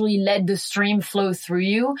actually let the stream flow through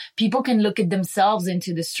you, people can look at themselves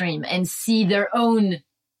into the stream and see their own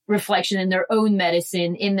reflection and their own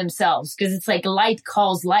medicine in themselves. Because it's like light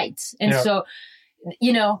calls light. And so,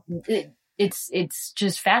 you know, it's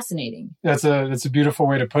just fascinating. That's a beautiful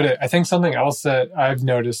way to put it. I think something else that I've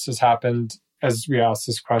noticed has happened as we ask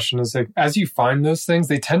this question is like, as you find those things,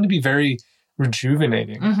 they tend to be very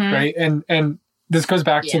rejuvenating, right? And this goes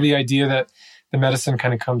back to the idea that the medicine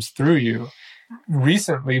kind of comes through you.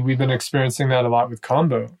 Recently, we've been experiencing that a lot with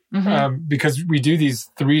Kambo, because we do these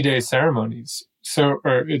 3-day ceremonies.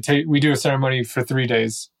 We do a ceremony for 3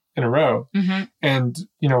 days in a row. And,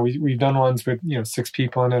 we've done ones with, 6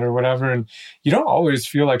 people in it or whatever. And you don't always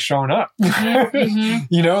feel like showing up,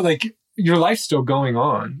 like your life's still going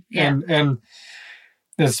on. Yeah. And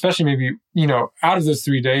especially maybe, out of those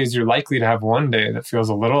 3 days, you're likely to have one day that feels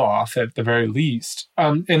a little off at the very least.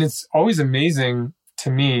 And it's always amazing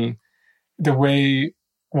to me the way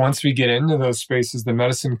once we get into those spaces, the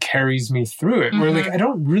medicine carries me through it. Where like, I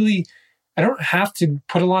don't have to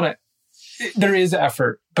put a lot of, there is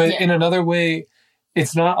effort, but in another way,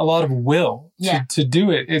 it's not a lot of will to do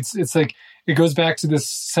it. It's like, it goes back to this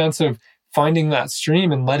sense of finding that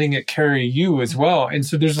stream and letting it carry you as well. And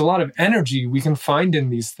so there's a lot of energy we can find in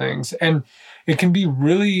these things. And it can be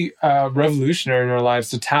really revolutionary in our lives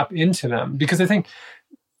to tap into them, because I think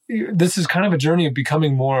this is kind of a journey of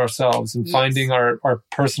becoming more ourselves and finding our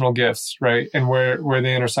personal gifts, right? And where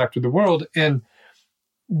they intersect with the world. And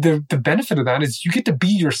the benefit of that is you get to be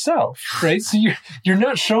yourself, right? So you're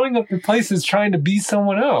not showing up in places trying to be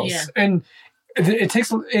someone else. Yeah. And it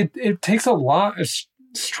takes a lot of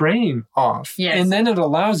strain off. Yes. And then it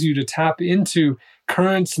allows you to tap into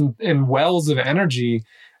currents and wells of energy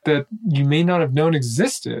that you may not have known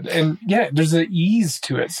existed. And there's an ease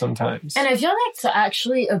to it sometimes. And I feel like it's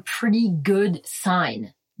actually a pretty good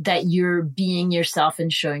sign that you're being yourself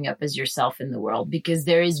and showing up as yourself in the world, because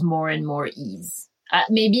there is more and more ease.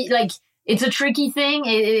 Maybe like it's a tricky thing.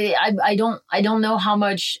 I don't know how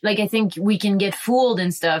much, like, I think we can get fooled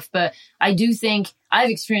and stuff, but I do think I've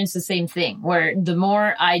experienced the same thing, where the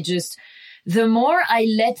more I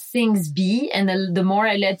let things be, and the more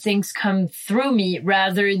I let things come through me,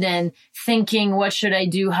 rather than thinking, what should I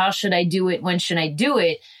do? How should I do it? When should I do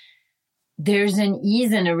it? There's an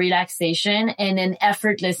ease and a relaxation and an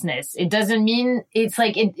effortlessness. It doesn't mean it's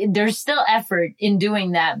like there's still effort in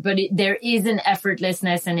doing that, but there is an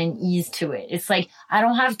effortlessness and an ease to it. It's like, I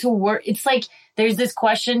don't have to work. It's like, there's this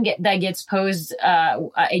question that gets posed.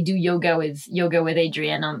 I do yoga with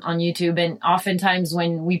Adrienne on YouTube. And oftentimes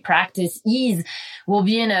when we practice ease, we'll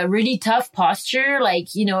be in a really tough posture, like,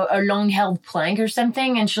 a long held plank or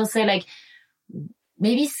something. And she'll say like,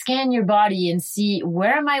 maybe scan your body and see,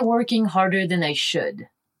 where am I working harder than I should?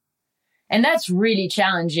 And that's really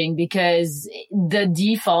challenging, because the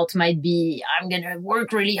default might be, I'm going to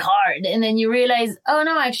work really hard. And then you realize, oh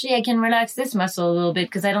no, actually I can relax this muscle a little bit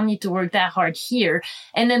because I don't need to work that hard here.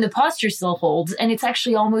 And then the posture still holds, and it's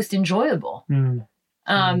actually almost enjoyable. So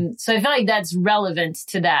I feel like that's relevant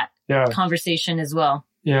to that conversation as well.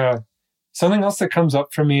 Yeah. Something else that comes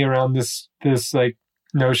up for me around this like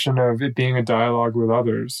notion of it being a dialogue with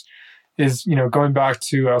others is, going back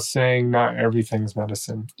to us saying not everything's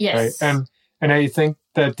medicine. Yes. Right? And I think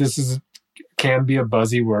that this can be a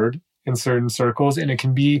buzzy word in certain circles, and it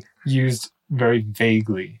can be used very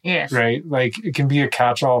vaguely. Yes. Right? Like, it can be a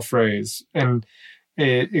catch-all phrase, and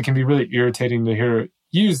it can be really irritating to hear it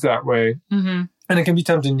used that way. And it can be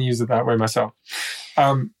tempting to use it that way myself.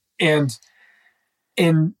 And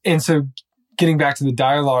so getting back to the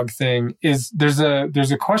dialogue thing, is there's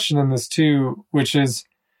a question in this too, which is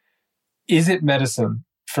it medicine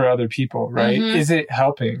for other people, right? Is it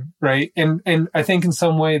helping, right? And I think in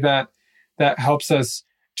some way that helps us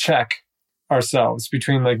check ourselves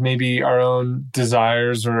between like maybe our own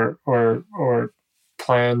desires or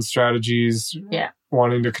plans, strategies,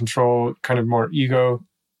 wanting to control kind of more ego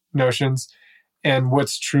notions, and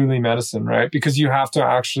what's truly medicine, right? Because you have to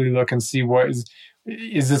actually look and see, what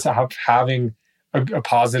is this having a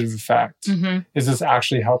positive effect? Is this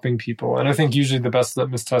actually helping people? And I think usually the best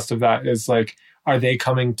litmus test of that is like, are they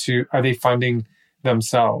finding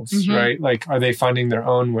themselves, right? Like, are they finding their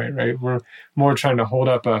own way, right? We're more trying to hold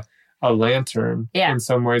up a lantern in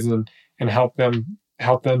some ways and help them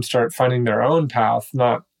start finding their own path,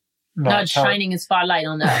 not shining a spotlight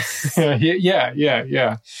on us.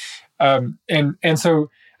 Yeah. And so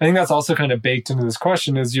I think that's also kind of baked into this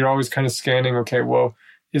question, is you're always kind of scanning, okay, well,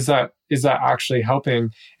 is that actually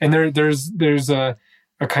helping? And there's a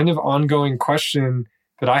kind of ongoing question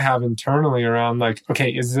that I have internally around like, okay,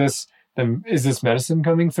 is this medicine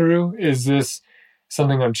coming through? Is this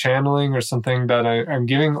something I'm channeling, or something that I'm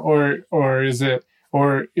giving, or is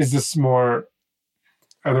this more,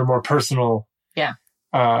 are there more personal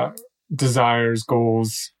desires,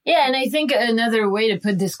 goals? Yeah. And I think another way to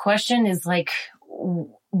put this question is like,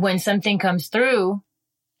 when something comes through,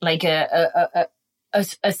 like a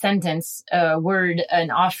sentence, a word, an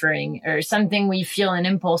offering, or something we feel an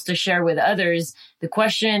impulse to share with others, the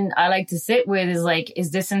question I like to sit with is like,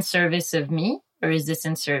 is this in service of me or is this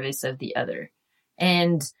in service of the other?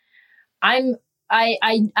 And I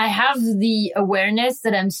have the awareness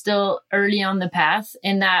that I'm still early on the path,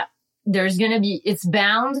 and that it's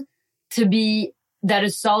bound to be that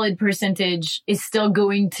a solid percentage is still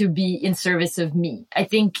going to be in service of me. I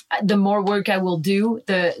think the more work I will do,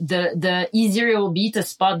 the easier it will be to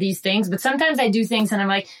spot these things. But sometimes I do things and I'm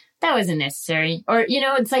like, that wasn't necessary. Or,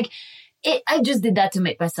 it's like, I just did that to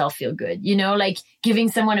make myself feel good. Like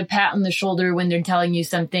giving someone a pat on the shoulder when they're telling you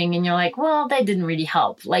something and you're like, well, that didn't really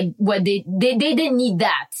help. Like what they didn't need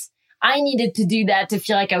that. I needed to do that to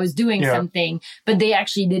feel like I was doing something, but they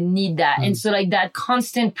actually didn't need that. And so like that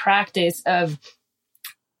constant practice of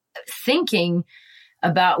thinking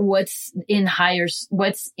about what's in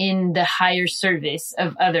the higher service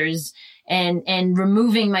of others, and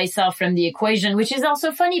removing myself from the equation, which is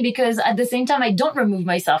also funny because at the same time, I don't remove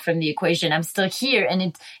myself from the equation. I'm still here,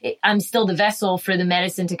 and I'm still the vessel for the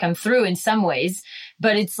medicine to come through in some ways.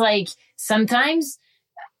 But it's like sometimes,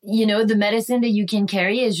 the medicine that you can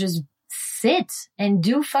carry is just sit and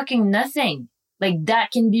do fucking nothing. Like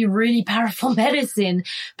that can be really powerful medicine.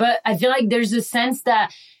 But I feel like there's a sense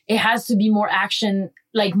that it has to be more action,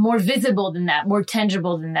 like more visible than that, more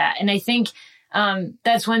tangible than that. And I think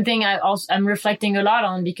that's one thing I'm reflecting a lot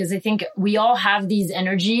on, because I think we all have these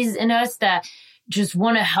energies in us that just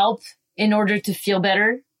want to help in order to feel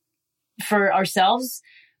better for ourselves,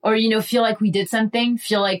 or, feel like we did something,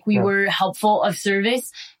 feel like we were helpful, of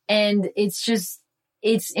service. And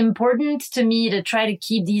it's important to me to try to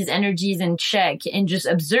keep these energies in check and just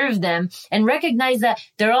observe them and recognize that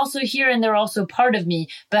they're also here and they're also part of me.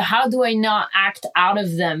 But how do I not act out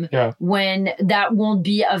of them when that won't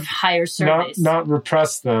be of higher service? Not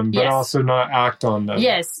repress them, but also not act on them.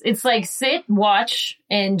 Yes. It's like sit, watch,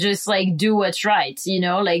 and just like do what's right,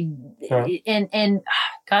 and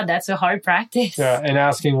God, that's a hard practice. Yeah. And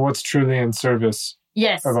asking what's truly in service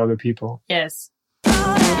of other people. Yes.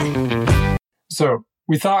 So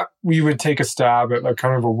we thought we would take a stab at like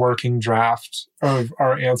kind of a working draft of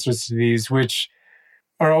our answers to these, which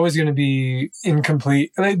are always going to be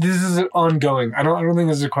incomplete. Like, this is ongoing. I don't think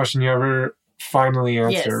this is a question you ever finally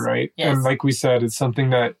answer, right? Yes. And like we said, it's something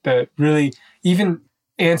that really, even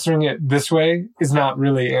answering it this way is not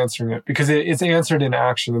really answering it, because it's answered in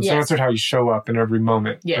action. It's answered how you show up in every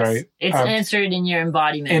moment, right? It's answered in your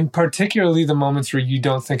embodiment. And particularly the moments where you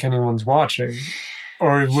don't think anyone's watching.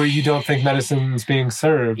 Or where you don't think medicine's being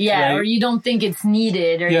served. Yeah, right? Or you don't think it's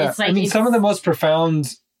needed. Or it's like some of the most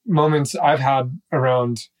profound moments I've had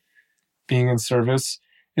around being in service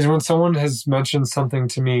is when someone has mentioned something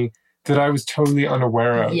to me that I was totally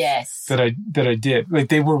unaware of. Yes. That I did. Like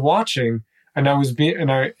they were watching, and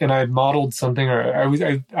I had modeled something, or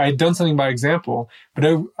I had done something by example, but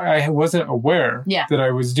I wasn't aware that I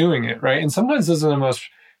was doing it, right? And sometimes those are the most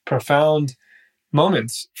profound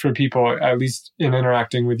moments for people, at least in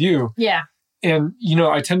interacting with you. Yeah. And,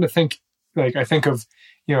 I tend to think, I think of,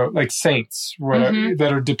 like saints that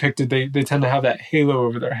are depicted, they tend to have that halo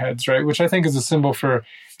over their heads, right? Which I think is a symbol for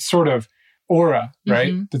sort of aura,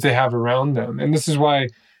 right? That they have around them. And this is why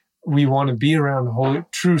we want to be around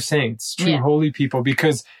true saints, holy people,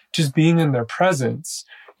 because just being in their presence,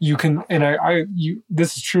 you can, and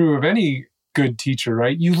this is true of any good teacher,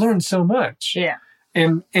 right? You learn so much. Yeah.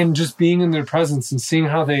 And just being in their presence and seeing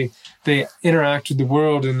how they interact with the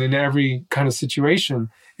world and in every kind of situation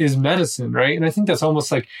is medicine, right? And I think that's almost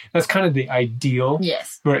like, that's kind of the ideal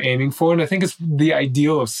we're aiming for. And I think it's the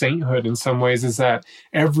ideal of sainthood in some ways, is that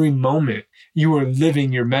every moment you are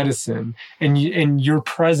living your medicine, and your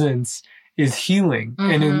presence is healing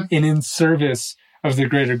and in service of the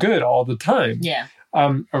greater good all the time. Yeah.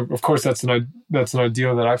 Of course, that's an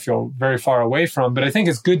ideal that I feel very far away from, but I think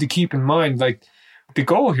it's good to keep in mind, like, the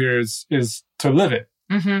goal here is to live it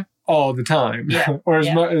all the time, or as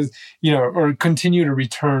much as, or continue to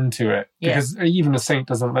return to it, because even a saint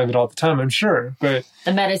doesn't live it all the time, I'm sure, but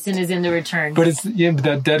the medicine is in the return. But it's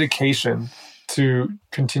that dedication to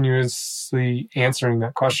continuously answering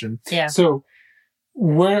that question. Yeah. So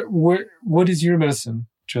what is your medicine,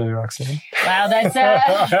 Julia Roxanne? Wow, that's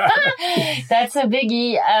a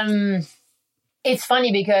biggie. It's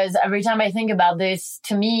funny because every time I think about this,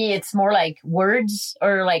 to me, it's more like words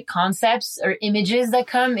or like concepts or images that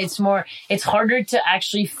come. It's harder to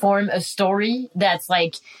actually form a story that's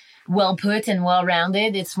like well put and well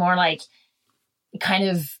rounded. It's more like kind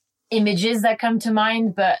of images that come to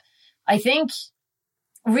mind. But I think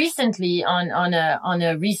recently on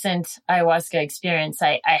a recent ayahuasca experience,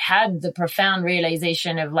 I had the profound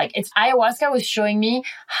realization of like, it's ayahuasca was showing me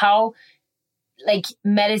how like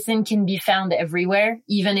medicine can be found everywhere,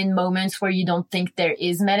 even in moments where you don't think there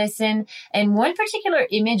is medicine. And one particular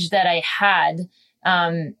image that I had,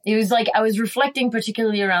 it was like, I was reflecting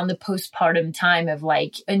particularly around the postpartum time of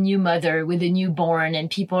like a new mother with a newborn and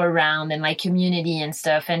people around and like community and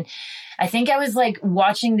stuff. And I think I was like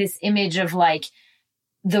watching this image of like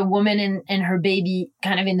the woman and her baby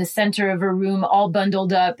kind of in the center of a room, all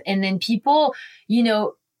bundled up. And then people, you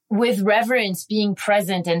know, with reverence being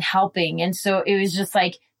present and helping. And so it was just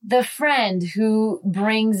like the friend who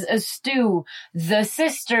brings a stew, the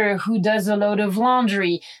sister who does a load of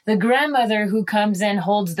laundry, the grandmother who comes and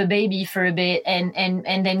holds the baby for a bit and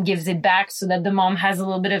then gives it back so that the mom has a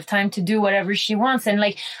little bit of time to do whatever she wants. And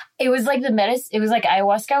like, it was like it was like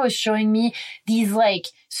ayahuasca was showing me these like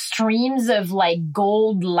streams of like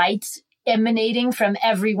gold light emanating from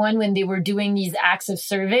everyone when they were doing these acts of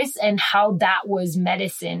service and how that was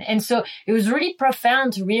medicine. And so it was really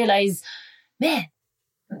profound to realize, man,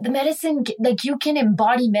 the medicine, like you can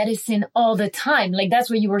embody medicine all the time. Like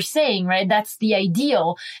that's what you were saying, right? That's the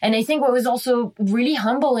ideal. And I think what was also really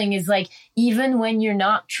humbling is like, even when you're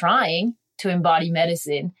not trying to embody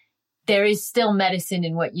medicine, there is still medicine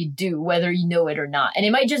in what you do, whether you know it or not. And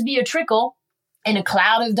it might just be a trickle in a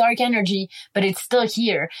cloud of dark energy, but it's still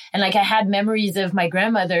here. And like I had memories of my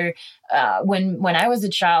grandmother when I was a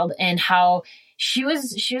child and how she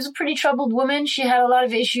was a pretty troubled woman. She had a lot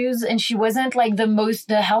of issues and she wasn't like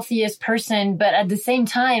the healthiest person. But at the same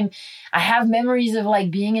time, I have memories of like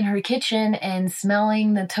being in her kitchen and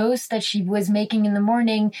smelling the toast that she was making in the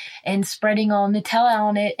morning and spreading all Nutella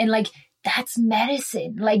on it. And like, that's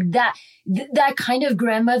medicine. Like that kind of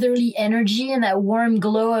grandmotherly energy and that warm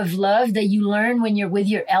glow of love that you learn when you're with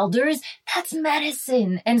your elders, that's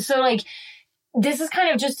medicine. And so like, this is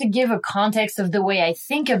kind of just to give a context of the way I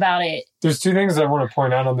think about it. There's two things I want to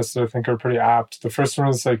point out on this that I think are pretty apt. The first one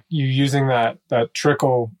is like you using that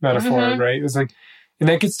trickle metaphor, right? It's like, and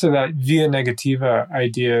that gets to that via negativa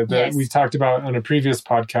idea that we talked about on a previous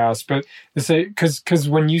podcast. But to say, because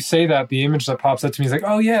when you say that, the image that pops up to me is like,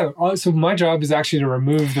 oh yeah, so my job is actually to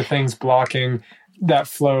remove the things blocking that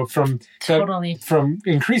flow from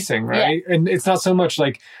increasing, right? Yeah. And it's not so much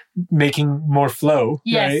like making more flow,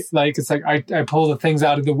 right? Like it's like I pull the things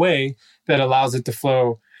out of the way that allows it to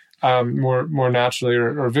flow more naturally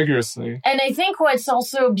or vigorously. And I think what's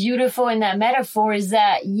also beautiful in that metaphor is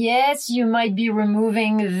that, yes, you might be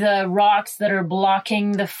removing the rocks that are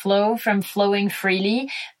blocking the flow from flowing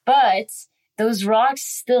freely, but those rocks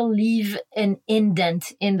still leave an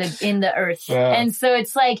indent in the earth. Yeah. And so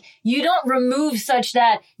it's like, you don't remove such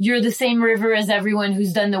that you're the same river as everyone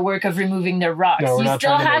who's done the work of removing their rocks. No, you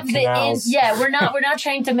still have we're not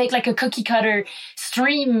trying to make like a cookie cutter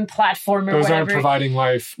stream platform or those whatever. Aren't providing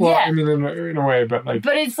life. Well, I mean, in a way, but like.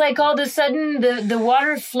 But it's like all of a sudden the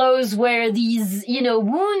water flows where these,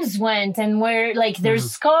 wounds went and where like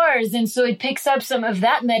there's scars. And so it picks up some of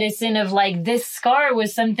that medicine of like, this scar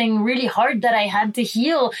was something really hard that I had to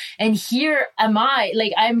heal. And here am I,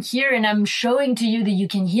 like, I'm here and I'm showing to you that you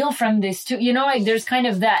can heal from this too. Like there's kind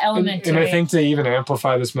of that element and I think to even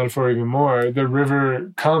amplify this metaphor even more, the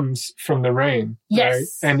river comes from the rain, right?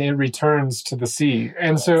 And it returns to the sea.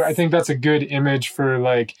 And so I think that's a good image for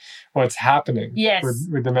like what's happening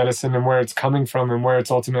with the medicine and where it's coming from and where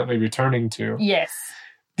it's ultimately returning to. Yes.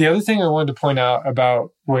 The other thing I wanted to point out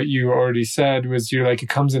about what you already said was you're like, it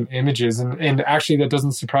comes in images. And actually that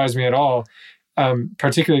doesn't surprise me at all,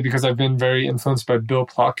 particularly because I've been very influenced by Bill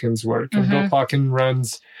Plotkin's work. And Bill Plotkin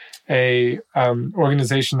runs a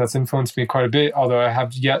organization that's influenced me quite a bit, although I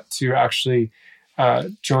have yet to actually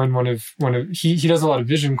join one of he does a lot of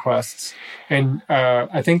vision quests. And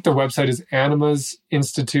I think the website is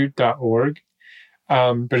animasinstitute.org.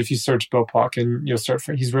 But if you search Bill Plotkin, you'll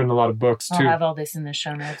he's written a lot of books too. I'll have all this in the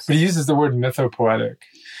show notes. But he uses the word mythopoetic.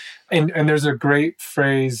 And there's a great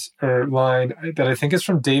phrase or line that I think is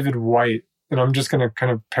from David White. And I'm just going to kind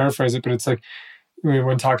of paraphrase it, but it's like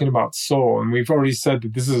when talking about soul, and we've already said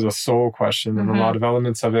that this is a soul question and a lot of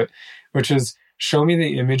elements of it, which is show me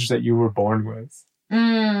the image that you were born with.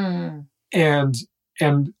 And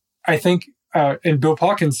I think, and Bill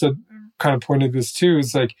Plotkin kind of pointed this too,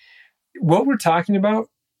 is like, what we're talking about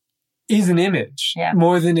is an image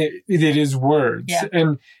more than it is words. Yeah.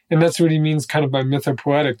 And that's what he means kind of by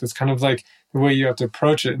mythopoetic. That's kind of like the way you have to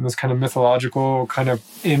approach it in this kind of mythological kind of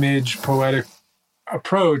image poetic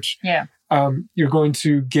approach. Yeah. You're going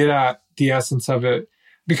to get at the essence of it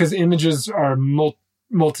because images are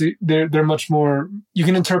they're much more, you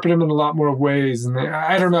can interpret them in a lot more ways. And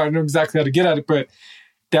I don't know exactly how to get at it, but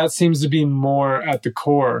that seems to be more at the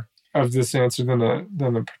core of this answer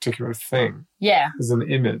than a particular thing. Yeah. As an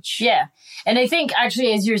image. Yeah. And I think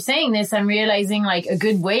actually as you're saying this, I'm realizing like a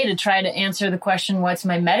good way to try to answer the question, what's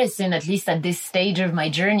my medicine, at least at this stage of my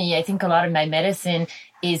journey. I think a lot of my medicine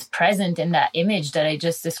is present in that image that I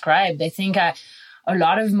just described. I think a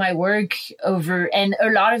lot of my work and a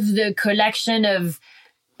lot of the collection of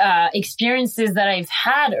experiences that I've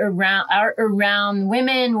had around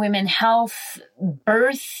women health,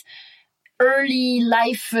 birth, early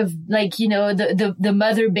life of like, the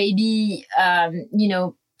mother baby,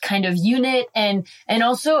 kind of unit and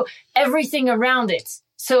also everything around it.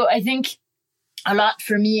 So I think a lot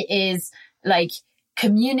for me is like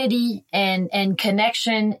community and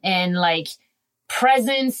connection and like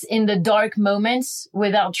presence in the dark moments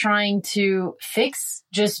without trying to fix,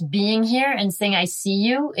 just being here and saying, I see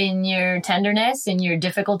you in your tenderness, in your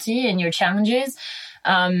difficulty, in your challenges.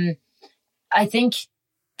 I think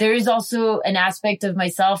there is also an aspect of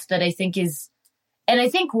myself that I think is, and I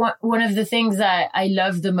think one of the things that I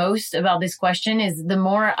love the most about this question is the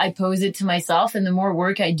more I pose it to myself and the more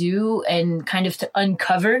work I do and kind of to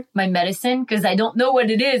uncover my medicine, because I don't know what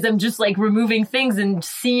it is. I'm just like removing things and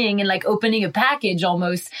seeing and like opening a package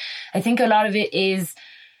almost. I think a lot of it is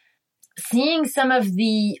seeing some of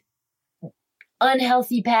the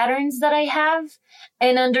unhealthy patterns that I have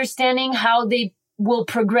and understanding how they will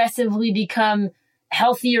progressively become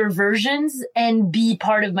healthier versions and be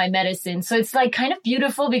part of my medicine. So it's like kind of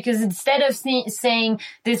beautiful because instead of saying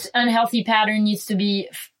this unhealthy pattern needs to be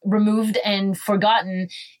removed and forgotten,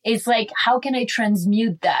 it's like, how can I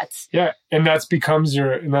transmute that? Yeah. And that becomes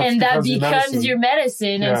your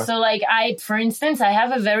medicine. Yeah. And so like for instance, I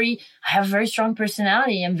have a very strong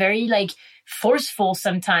personality. I'm very like forceful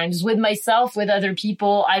sometimes with myself, with other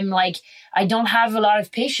people. I'm like, I don't have a lot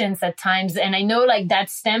of patience at times. And I know like that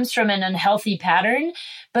stems from an unhealthy pattern,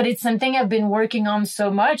 but it's something I've been working on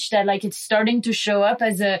so much that like it's starting to show up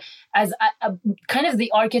as a kind of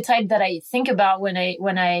the archetype that I think about when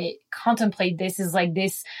I contemplate this is like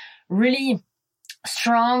this really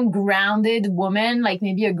strong, grounded woman, like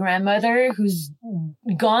maybe a grandmother who's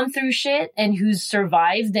gone through shit and who's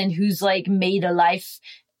survived and who's like made a life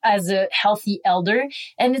as a healthy elder.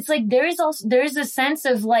 And it's like, there is a sense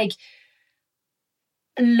of like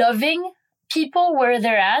loving people where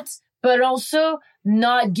they're at, but also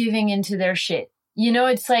not giving into their shit.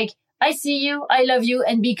 It's like, I see you, I love you.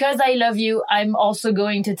 And because I love you, I'm also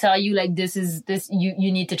going to tell you like,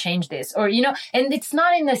 you need to change this, or, and it's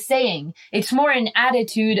not in the saying, it's more an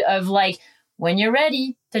attitude of like, when you're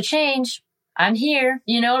ready to change, I'm here,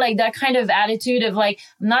 like that kind of attitude of like,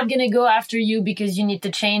 I'm not going to go after you because you need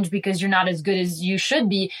to change because you're not as good as you should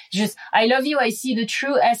be. Just, I love you. I see the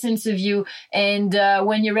true essence of you. And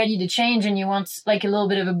when you're ready to change and you want like a little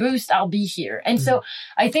bit of a boost, I'll be here. And so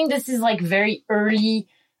I think this is like very early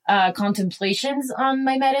contemplations on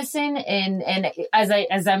my medicine. And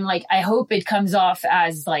as I'm like, I hope it comes off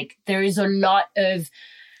as like, there is a lot of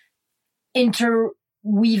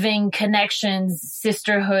interweaving connections,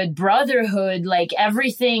 sisterhood, brotherhood, like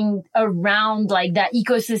everything around like that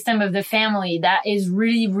ecosystem of the family that is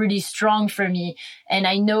really, really strong for me. And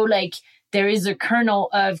I know like there is a kernel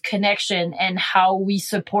of connection and how we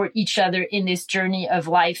support each other in this journey of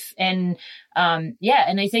life. And and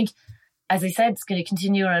I think, as I said, it's going to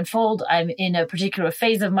continue to unfold. I'm in a particular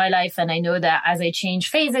phase of my life. And I know that as I change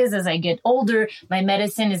phases, as I get older, my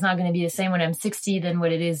medicine is not going to be the same when I'm 60 than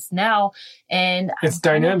what it is now. And it's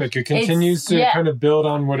dynamic. It continues to kind of build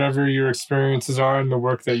on whatever your experiences are and the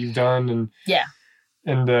work that you've done.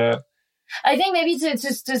 And I think maybe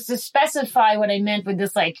to specify what I meant with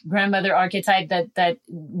this like grandmother archetype that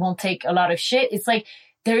won't take a lot of shit. It's like,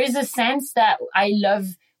 there is a sense that I love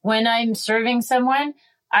when I'm serving someone,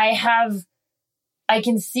 I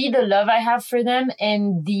can see the love I have for them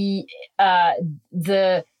and the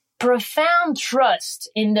profound trust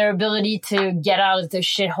in their ability to get out of the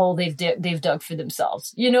shithole they've dug for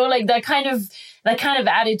themselves. Like that kind of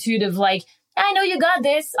attitude of like, I know you got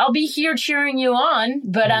this. I'll be here cheering you on,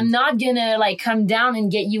 but I'm not gonna like come down and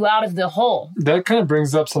get you out of the hole. That kind of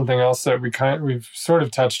brings up something else that we've sort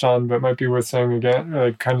of touched on, but might be worth saying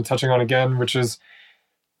again, kind of touching on again, which is,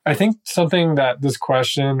 I think something that this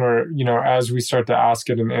question, or, as we start to ask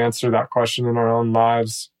it and answer that question in our own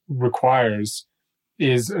lives requires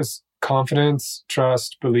is confidence,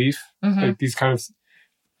 trust, belief, like these kind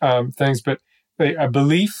of things, but a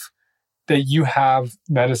belief that you have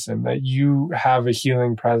medicine, that you have a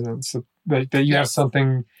healing presence, that you have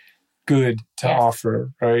something good to Yes.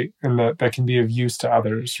 offer, right? And that can be of use to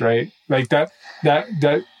others, right? Like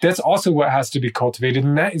that's also what has to be cultivated,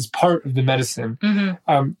 and that is part of the medicine.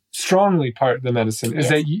 Strongly part of the medicine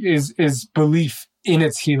is Yes. that is belief in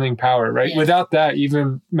its healing power, right? Yes. Without that,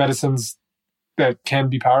 even medicines that can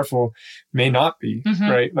be powerful may not be,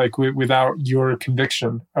 right? Like without your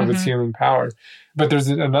conviction of its healing power. But there's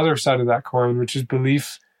another side of that coin, which is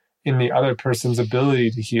belief in the other person's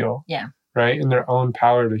ability to heal. Yeah. Right? In their own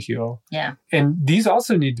power to heal. Yeah. And these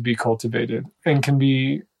also need to be cultivated and can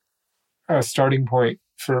be a starting point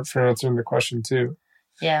for answering the question too.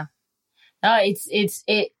 Yeah. No, I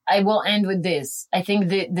will end with this. I think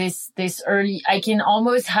that this early, I can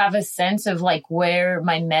almost have a sense of like where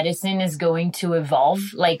my medicine is going to evolve,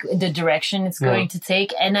 like the direction it's going to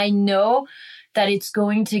take. And I know that it's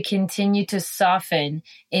going to continue to soften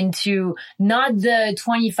into not the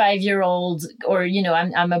 25-year-old or,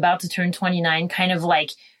 I'm about to turn 29 kind of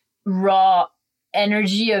like raw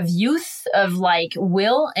energy of youth, of like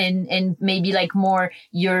will and maybe like more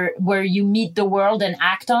where you meet the world and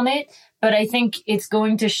act on it. But I think it's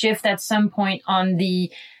going to shift at some point on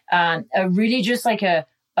the, really just like a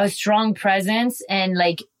strong presence and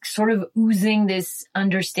like sort of oozing this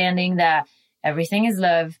understanding that everything is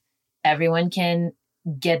love. Everyone can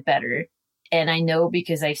get better. And I know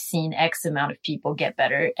because I've seen X amount of people get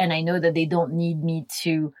better, and I know that they don't need me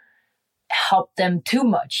to help them too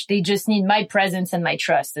much. They just need my presence and my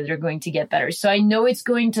trust that they're going to get better. So I know it's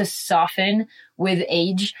going to soften with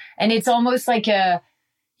age. And it's almost like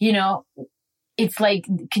it's like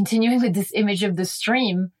continuing with this image of the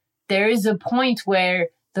stream. There is a point where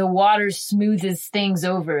the water smoothes things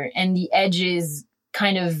over and the edges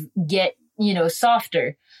kind of get,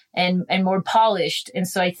 softer and more polished. And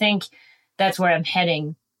so I think that's where I'm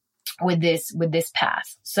heading with this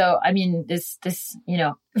path. So, I mean, this,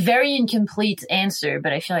 very incomplete answer,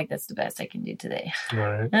 but I feel like that's the best I can do today. All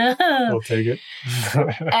right. We'll take it.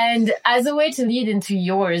 And as a way to lead into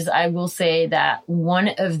yours, I will say that one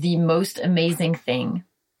of the most amazing thing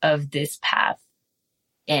of this path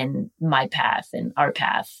and my path and our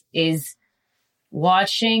path is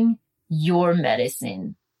watching your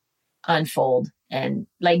medicine unfold and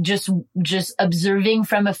like just observing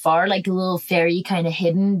from afar, like a little fairy kind of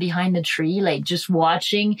hidden behind the tree, like just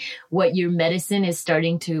watching what your medicine is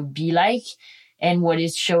starting to be like and what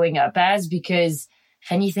is showing up as, because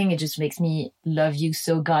if anything, it just makes me love you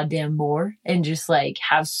so goddamn more and just like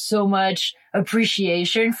have so much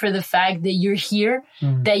appreciation for the fact that you're here,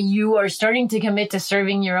 that you are starting to commit to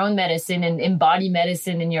serving your own medicine and embody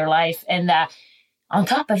medicine in your life. And that on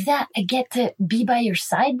top of that, I get to be by your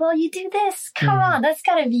side while you do this. Come on, that's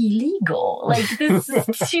gotta be illegal. Like, this is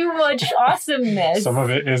too much awesomeness. Some of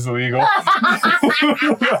it is illegal. Oh,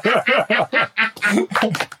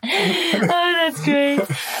 that's great.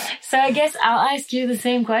 So I guess I'll ask you the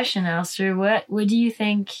same question, Alistair. What do you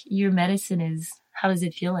think your medicine is? How does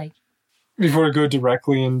it feel like? Before I go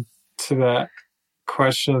directly into that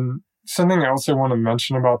question, something else I want to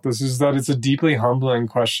mention about this is that it's a deeply humbling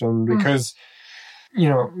question because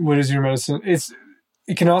what is your medicine?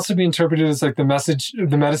 It can also be interpreted as like the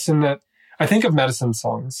medicine that I think of medicine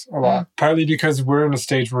songs a lot, partly because we're in a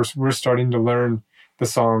stage where we're starting to learn the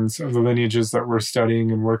songs of the lineages that we're studying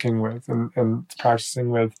and working with and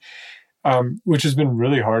practicing with, which has been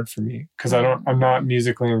really hard for me because I'm not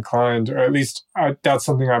musically inclined, or at least that's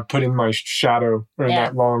something I put in my shadow or in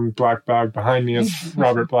that long black bag behind me, as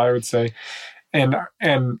Robert Bly would say. And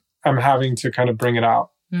I'm having to kind of bring it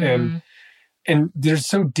out. And they're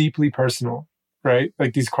so deeply personal, right?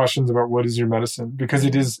 Like these questions about what is your medicine, because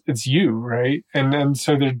it's you, right? And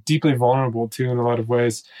so they're deeply vulnerable too in a lot of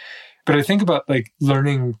ways. But I think about like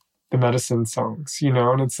learning the medicine songs,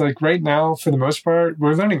 and it's like right now, for the most part,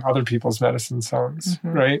 we're learning other people's medicine songs,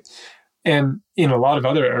 right? And in a lot of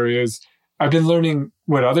other areas, I've been learning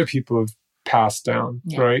what other people have passed down,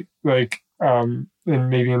 right? Like, and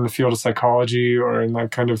maybe in the field of psychology or in like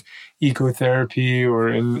kind of ecotherapy or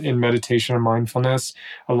in meditation or mindfulness,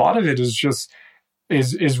 a lot of it is just,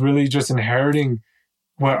 is really just inheriting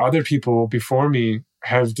what other people before me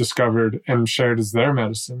have discovered and shared as their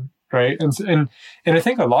medicine. Right. And I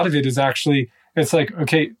think a lot of it is actually, it's like,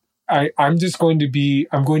 okay, I'm going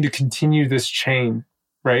to continue this chain,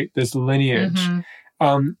 right? This lineage.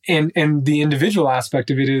 And the individual aspect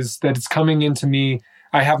of it is that it's coming into me.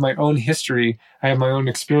 I have my own history. I have my own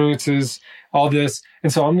experiences, all this.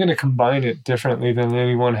 And so I'm going to combine it differently than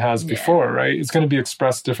anyone has before, right? It's going to be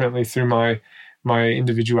expressed differently through my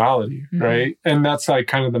individuality, right? And that's like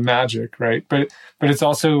kind of the magic, right? But it's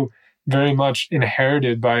also very much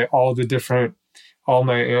inherited by all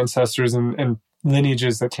my ancestors and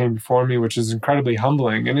lineages that came before me, which is incredibly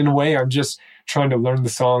humbling. And in a way, I'm just trying to learn the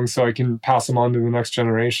songs so I can pass them on to the next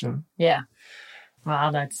generation. Yeah.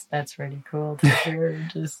 Wow, that's really cool to hear.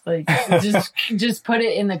 Just like just put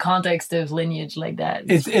it in the context of lineage like that.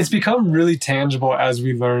 It's become really tangible as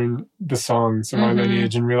we learn the songs of my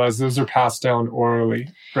lineage and realize those are passed down orally,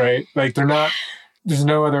 right? Like there's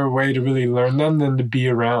no other way to really learn them than to be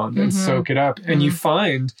around and soak it up. And you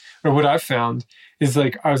find, or what I've found is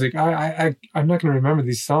like, I was like, I'm not going to remember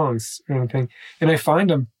these songs or anything. And I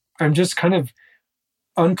find I'm just kind of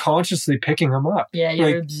unconsciously picking them up. Yeah,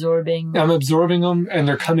 you're absorbing. I'm absorbing them and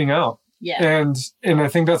they're coming out. Yeah. And I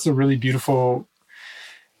think that's a really beautiful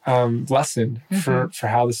lesson for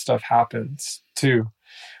how this stuff happens too.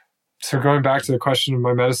 So going back to the question of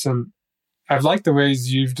my medicine, I've liked the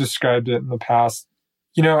ways you've described it in the past.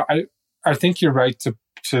 You know, I think you're right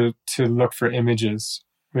to look for images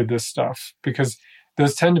with this stuff, because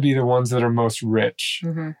those tend to be the ones that are most rich,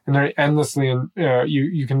 and they're endlessly, and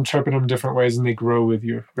you can interpret them different ways, and they grow with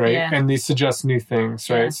you, right? Yeah. And they suggest new things,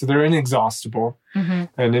 right? Yeah. So they're inexhaustible. An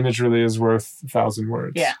image really is worth 1,000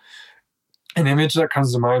 words. Yeah. An image that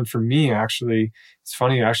comes to mind for me, actually, it's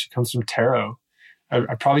funny, it actually comes from tarot.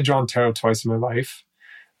 I've probably drawn tarot twice in my life.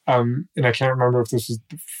 And I can't remember if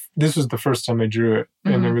this was the first time I drew it.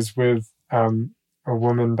 And it was with a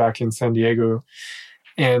woman back in San Diego.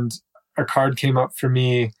 And a card came up for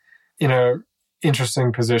me in a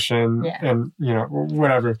interesting position and, you know,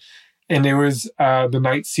 whatever. And it was the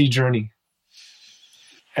Night Sea Journey.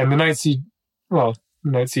 And the Night Sea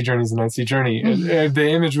Journey is the Night Sea Journey. The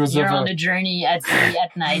image was You're on a journey at sea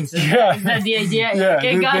at night. Is that the idea? Yeah,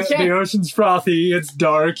 okay, gotcha. The ocean's frothy. It's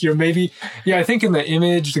dark. You're maybe... Yeah, I think in the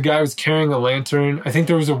image, the guy was carrying a lantern. I think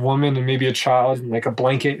there was a woman and maybe a child and like a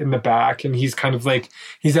blanket in the back. And he's kind of like...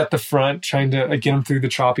 He's at the front trying to like, get him through the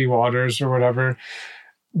choppy waters or whatever.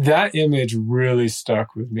 That image really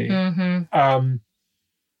stuck with me. And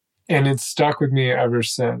it's stuck with me ever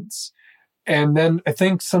since. And then I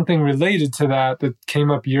think something related to that came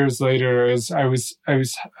up years later is I was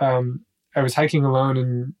hiking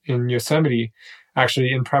alone in Yosemite,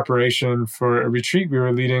 actually in preparation for a retreat we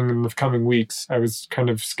were leading in the coming weeks. I was kind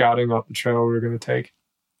of scouting out the trail we were going to take.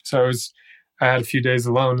 So I had a few days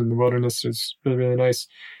alone in the wilderness. It was really, really nice.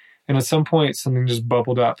 And at some point, something just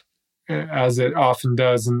bubbled up, as it often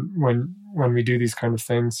does and when we do these kind of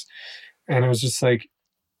things. And it was just like,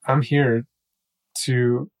 I'm here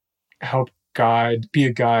to help be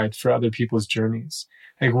a guide for other people's journeys.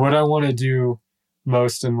 Like what I want to do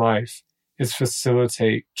most in life is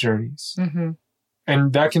facilitate journeys.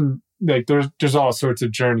 And that can, like, there's all sorts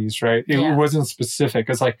of journeys, right? It wasn't specific.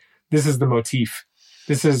 It's like, this is the motif.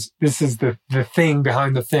 This is the thing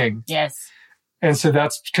behind the thing. Yes. And so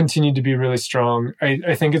that's continued to be really strong.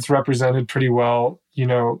 I think it's represented pretty well. You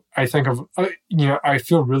know, I think of, I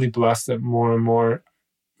feel really blessed that more and more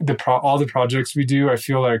all the projects we do, I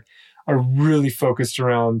feel like are really focused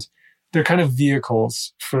around, they're kind of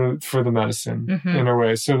vehicles for the medicine in a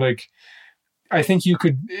way. So like, I think you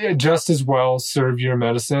could just as well serve your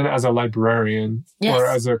medicine as a librarian or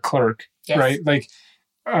as a clerk, right? Like,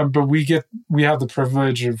 but we have the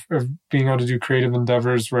privilege of being able to do creative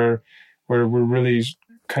endeavors where we're really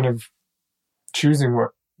kind of choosing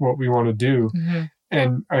what we want to do.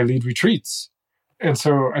 And I lead retreats. And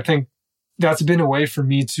so I think that's been a way for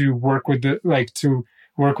me to work with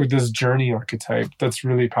this journey archetype that's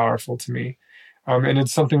really powerful to me. And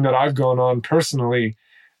it's something that I've gone on personally,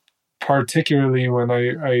 particularly when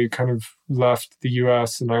I kind of left the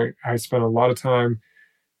US and I spent a lot of time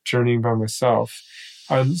journeying by myself.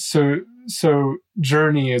 So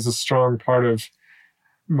journey is a strong part of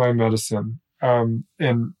my medicine, and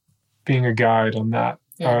being a guide on that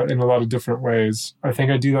in a lot of different ways. I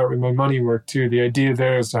think I do that with my money work too. The idea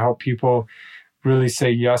there is to help people really say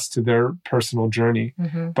yes to their personal journey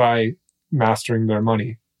by mastering their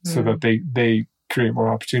money so that they create more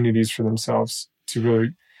opportunities for themselves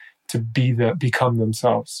to become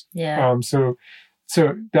themselves. Yeah. So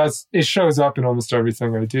it shows up in almost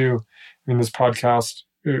everything I do. I mean, this podcast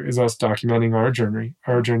is us documenting our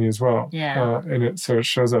journey as well. Yeah. So it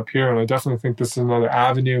shows up here. And I definitely think this is another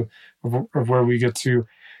avenue of where we get to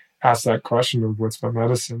ask that question of what's my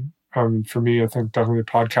medicine. For me, I think definitely the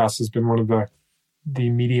podcast has been one of the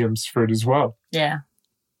mediums for it as well. Yeah.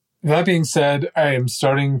 That being said, I am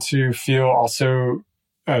starting to feel also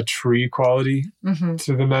a tree quality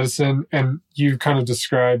to the medicine. And you kind of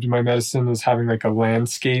described my medicine as having like a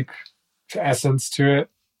landscape essence to it.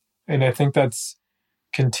 And I think that's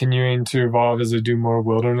continuing to evolve as I do more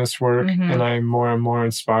wilderness work. And I'm more and more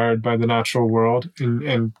inspired by the natural world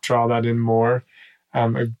and draw that in more.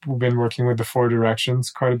 I've been working with the 4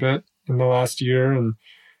 directions quite a bit. in the last year,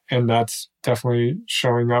 and that's definitely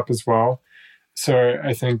showing up as well. So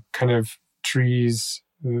I think kind of trees,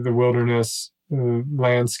 the wilderness, the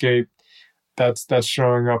landscape, that's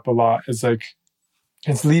showing up a lot. It's like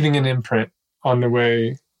it's leaving an imprint on the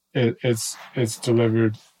way it's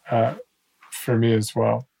delivered for me as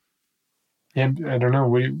well. Yeah, I don't know.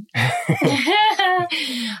 What do you...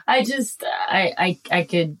 I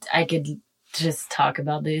could just talk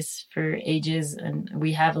about this for ages, and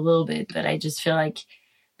we have a little bit, but I just feel like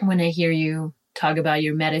when I hear you talk about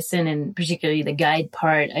your medicine and particularly the guide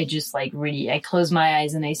part, I just like really, I close my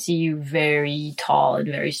eyes and I see you very tall and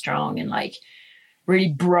very strong and like really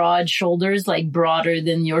broad shoulders, like broader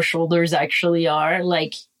than your shoulders actually are.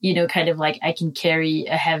 Like, you know, kind of like I can carry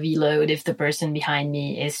a heavy load if the person behind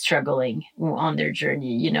me is struggling on their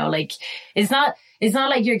journey, you know, like it's not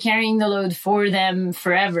like you're carrying the load for them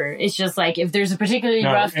forever. It's just like if there's a particularly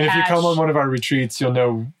rough and patch, if you come on one of our retreats, you'll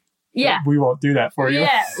know. Yeah. We won't do that for you.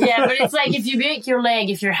 Yeah. But it's like if you break your leg,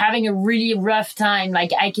 if you're having a really rough time,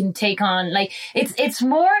 like I can take on, like it's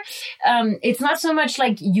more, it's not so much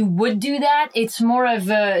like you would do that. It's more of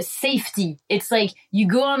a safety. It's like you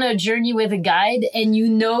go on a journey with a guide and you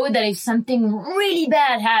know that if something really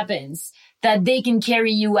bad happens, that they can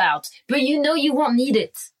carry you out, but you know you won't need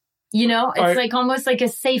it. You know, it's like almost like a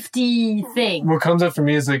safety thing. What comes up for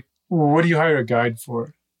me is like, well, what do you hire a guide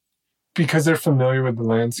for? Because they're familiar with the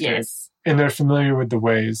landscape, yes, and they're familiar with the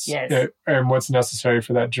ways, yes, and what's necessary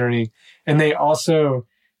for that journey. And they also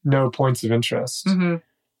know points of interest, mm-hmm.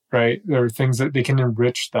 right? There are things that they can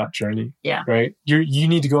enrich that journey. Yeah. Right. You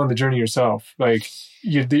need to go on the journey yourself. Like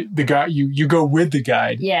the guy, you go with the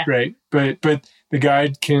guide. Yeah. Right. But the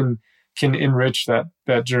guide can enrich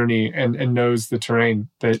that journey and knows the terrain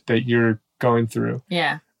that you're going through.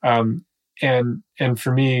 Yeah. And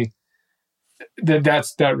for me,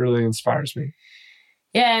 that really inspires me.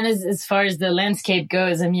 Yeah, and as far as the landscape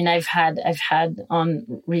goes, I mean, I've had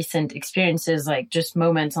on recent experiences, like just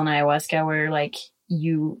moments on ayahuasca where like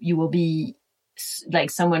you will be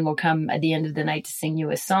like someone will come at the end of the night to sing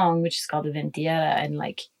you a song, which is called a ventiera, and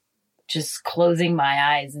like just closing my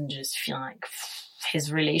eyes and just feeling like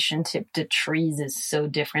his relationship to trees is so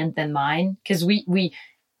different than mine, because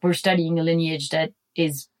we're studying a lineage that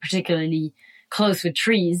is particularly close with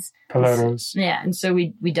trees. Paleros. Yeah, and so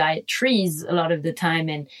we diet trees a lot of the time,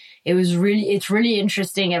 and it's really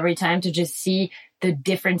interesting every time to just see the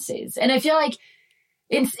differences. And I feel like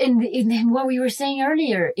in what we were saying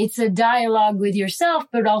earlier, it's a dialogue with yourself,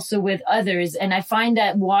 but also with others. And I find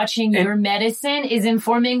that watching your medicine is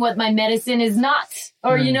informing what my medicine is not.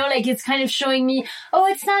 Or, you know, like it's kind of showing me, oh,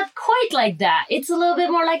 it's not quite like that. It's a little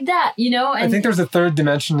bit more like that, you know? And I think there's a third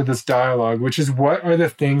dimension to this dialogue, which is what are the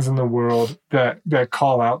things in the world that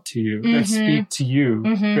call out to you, that speak to you,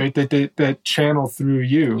 right? That channel through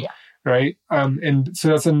you. Yeah. Right. And so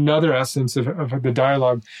that's another essence of the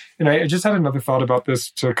dialogue. And I just had another thought about this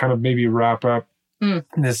to kind of maybe wrap up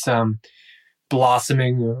this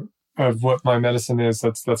blossoming of what my medicine is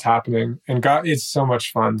that's happening. And God, it's so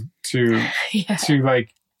much fun to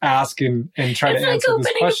like ask and try to answer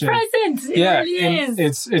this question. It's like opening a present. It really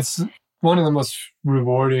is. It's one of the most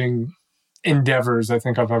rewarding endeavors I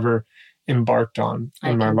think I've ever embarked on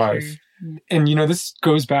in my life. And, you know, this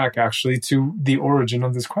goes back actually to the origin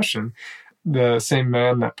of this question. The same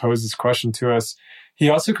man that posed this question to us, he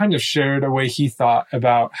also kind of shared a way he thought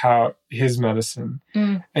about how his medicine.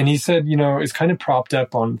 And he said, you know, it's kind of propped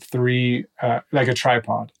up on three, like a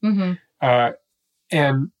tripod.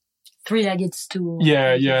 And three-legged stool.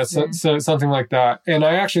 Yeah. So something like that. And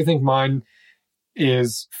I actually think mine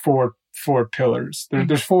is four pillars.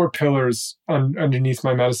 There's four pillars underneath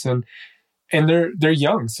my medicine. And they're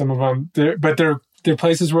young, some of them, but they're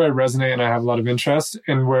places where I resonate and I have a lot of interest,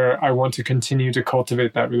 and where I want to continue to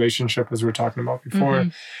cultivate that relationship, as we were talking about before.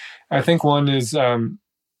 I think one is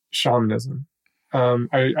shamanism.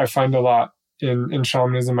 I find a lot in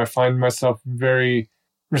shamanism. I find myself very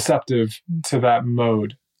receptive to that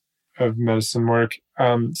mode of medicine work.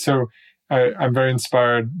 So I'm very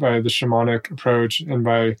inspired by the shamanic approach and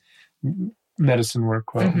by medicine work,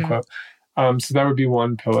 quote unquote. So that would be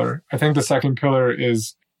one pillar. I think the second pillar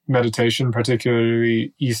is meditation,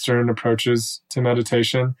 particularly Eastern approaches to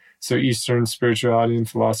meditation. So Eastern spirituality and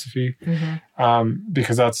philosophy,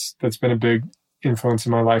 because that's been a big influence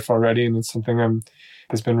in my life already. And it's something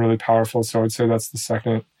that's been really powerful. So I would say that's the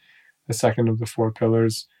second of the four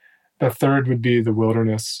pillars. The third would be the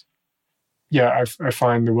wilderness. Yeah, I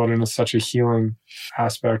find the wilderness such a healing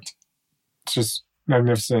aspect. It's just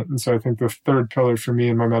magnificent. And so I think the third pillar for me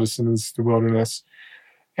in my medicine is the wilderness.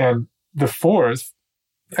 And the fourth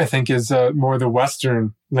I think is more the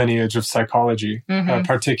Western lineage of psychology,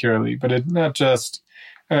 particularly, but not just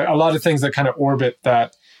a lot of things that kind of orbit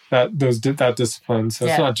that discipline. So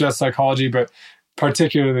it's not just psychology, but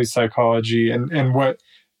particularly psychology and what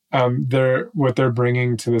they're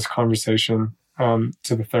bringing to this conversation,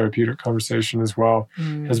 to the therapeutic conversation as well,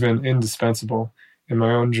 has been indispensable in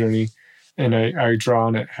my own journey, and I draw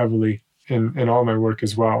on it heavily in all my work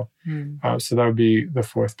as well. So that would be the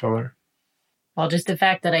fourth pillar. Well, just the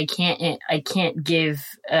fact that I can't give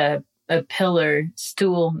a pillar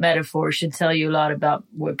stool metaphor should tell you a lot about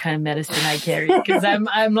what kind of medicine I carry. Because I'm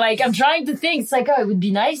trying to think. It's like, oh, it would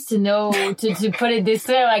be nice to know to put it this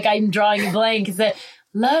way. Like I'm drawing a blank. Is that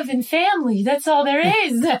love and family? That's all there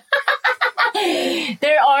is. There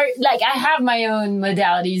are I have my own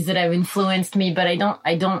modalities that have influenced me, but I don't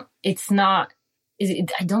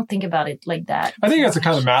think about it like that. I think that's a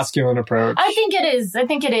kind of masculine approach. I think it is. I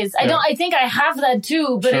think I have that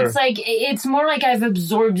too, but It's it's more like I've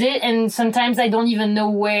absorbed it, and sometimes I don't even know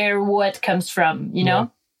what comes from, you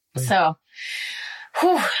know? Yeah. So,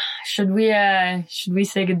 should we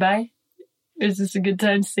say goodbye? Is this a good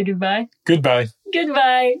time to say goodbye? Goodbye.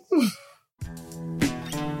 Goodbye.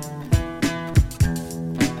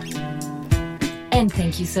 And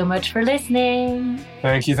thank you so much for listening.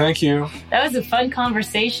 Thank you. That was a fun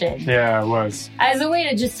conversation. Yeah, it was. As a way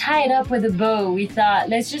to just tie it up with a bow, we thought,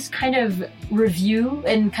 let's just kind of review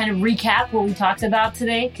and kind of recap what we talked about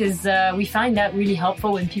today, because we find that really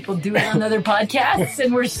helpful when people do it on other podcasts,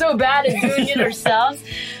 and we're so bad at doing it ourselves.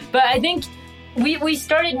 But I think we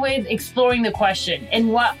started with exploring the question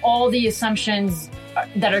and what all the assumptions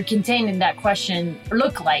that are contained in that question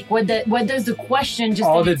look like. What does the question just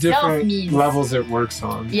all in the itself different mean? Levels it works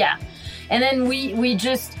on. Yeah. And then I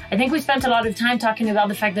think we spent a lot of time talking about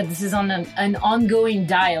the fact that this is on an ongoing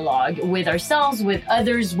dialogue with ourselves, with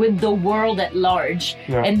others, with the world at large.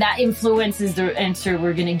 Yeah. And that influences the answer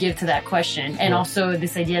we're going to give to that question. And also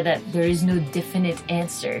this idea that there is no definite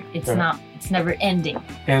answer. It's never ending.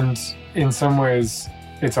 And in some ways,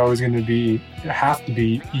 it's always going to have to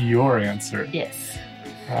be your answer. Yes.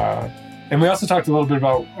 And we also talked a little bit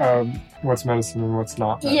about what's medicine and what's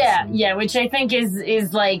not medicine. Yeah, which I think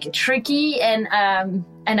is like tricky, and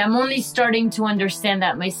I'm only starting to understand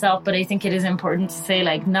that myself, but I think it is important to say,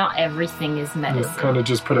 like, not everything is medicine. Yeah, kind of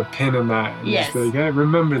just put a pin in that. And yes. Just be like, hey,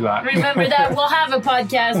 remember that. Remember that. We'll have a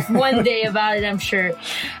podcast one day about it, I'm sure.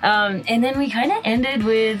 And then we kind of ended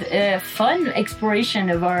with a fun exploration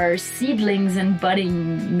of our seedlings and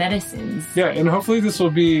budding medicines. Yeah, and hopefully this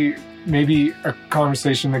will be maybe a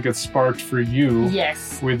conversation that gets sparked for you.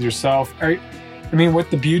 Yes. With yourself. I mean, what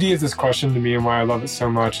the beauty of this question to me and why I love it so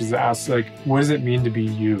much is to ask, like, what does it mean to be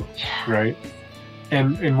you, right?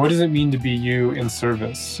 And what does it mean to be you in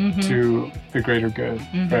service to the greater good,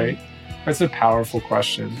 right? That's a powerful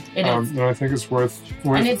question. It is. And I think it's worth...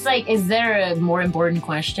 And it's like, is there a more important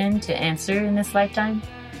question to answer in this lifetime?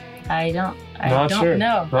 I don't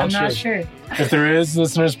know. I'm not sure. If there is,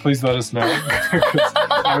 listeners, please let us know.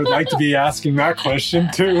 I would like to be asking that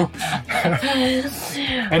question too.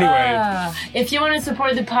 Anyway. If you want to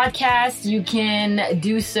support the podcast, you can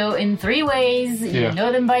do so in 3 ways. You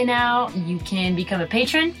know them by now. You can become a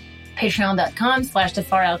patron.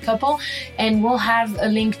 Patreon.com/thefaroutcouple, and we'll have a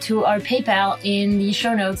link to our PayPal in the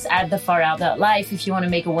show notes at thefarout.life if you want to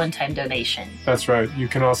make a one-time donation. That's right. You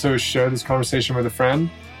can also share this conversation with a friend.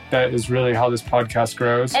 That is really how this podcast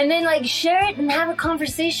grows. And then, like, share it and have a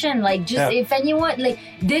conversation. Like, just if anyone, like,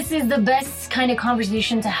 this is the best kind of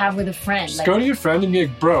conversation to have with a friend. Just go to your friend and be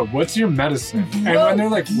like, bro, what's your medicine? And when they're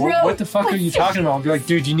like, what the fuck are you talking about? I'll be like,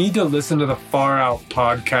 dude, you need to listen to the Far Out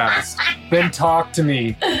podcast. Then talk to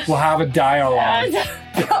me. We'll have a dialogue.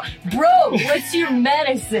 Bro, what's your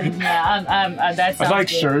medicine? Yeah, that's. I like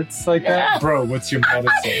shirts like that. Bro, what's your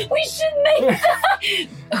medicine? We should make that.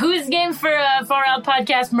 Who's game for Far Out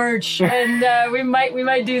podcast merch? And we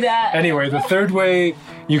might do that. Anyway, the third way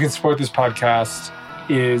you can support this podcast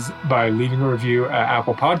is by leaving a review at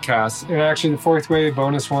Apple Podcasts. And actually, the fourth way,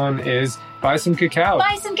 bonus one, is buy some cacao.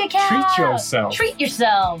 Buy some cacao. Treat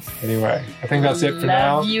yourself. Anyway, I think that's it for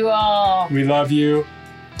now. Love you all. We love you.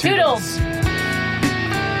 Toodles.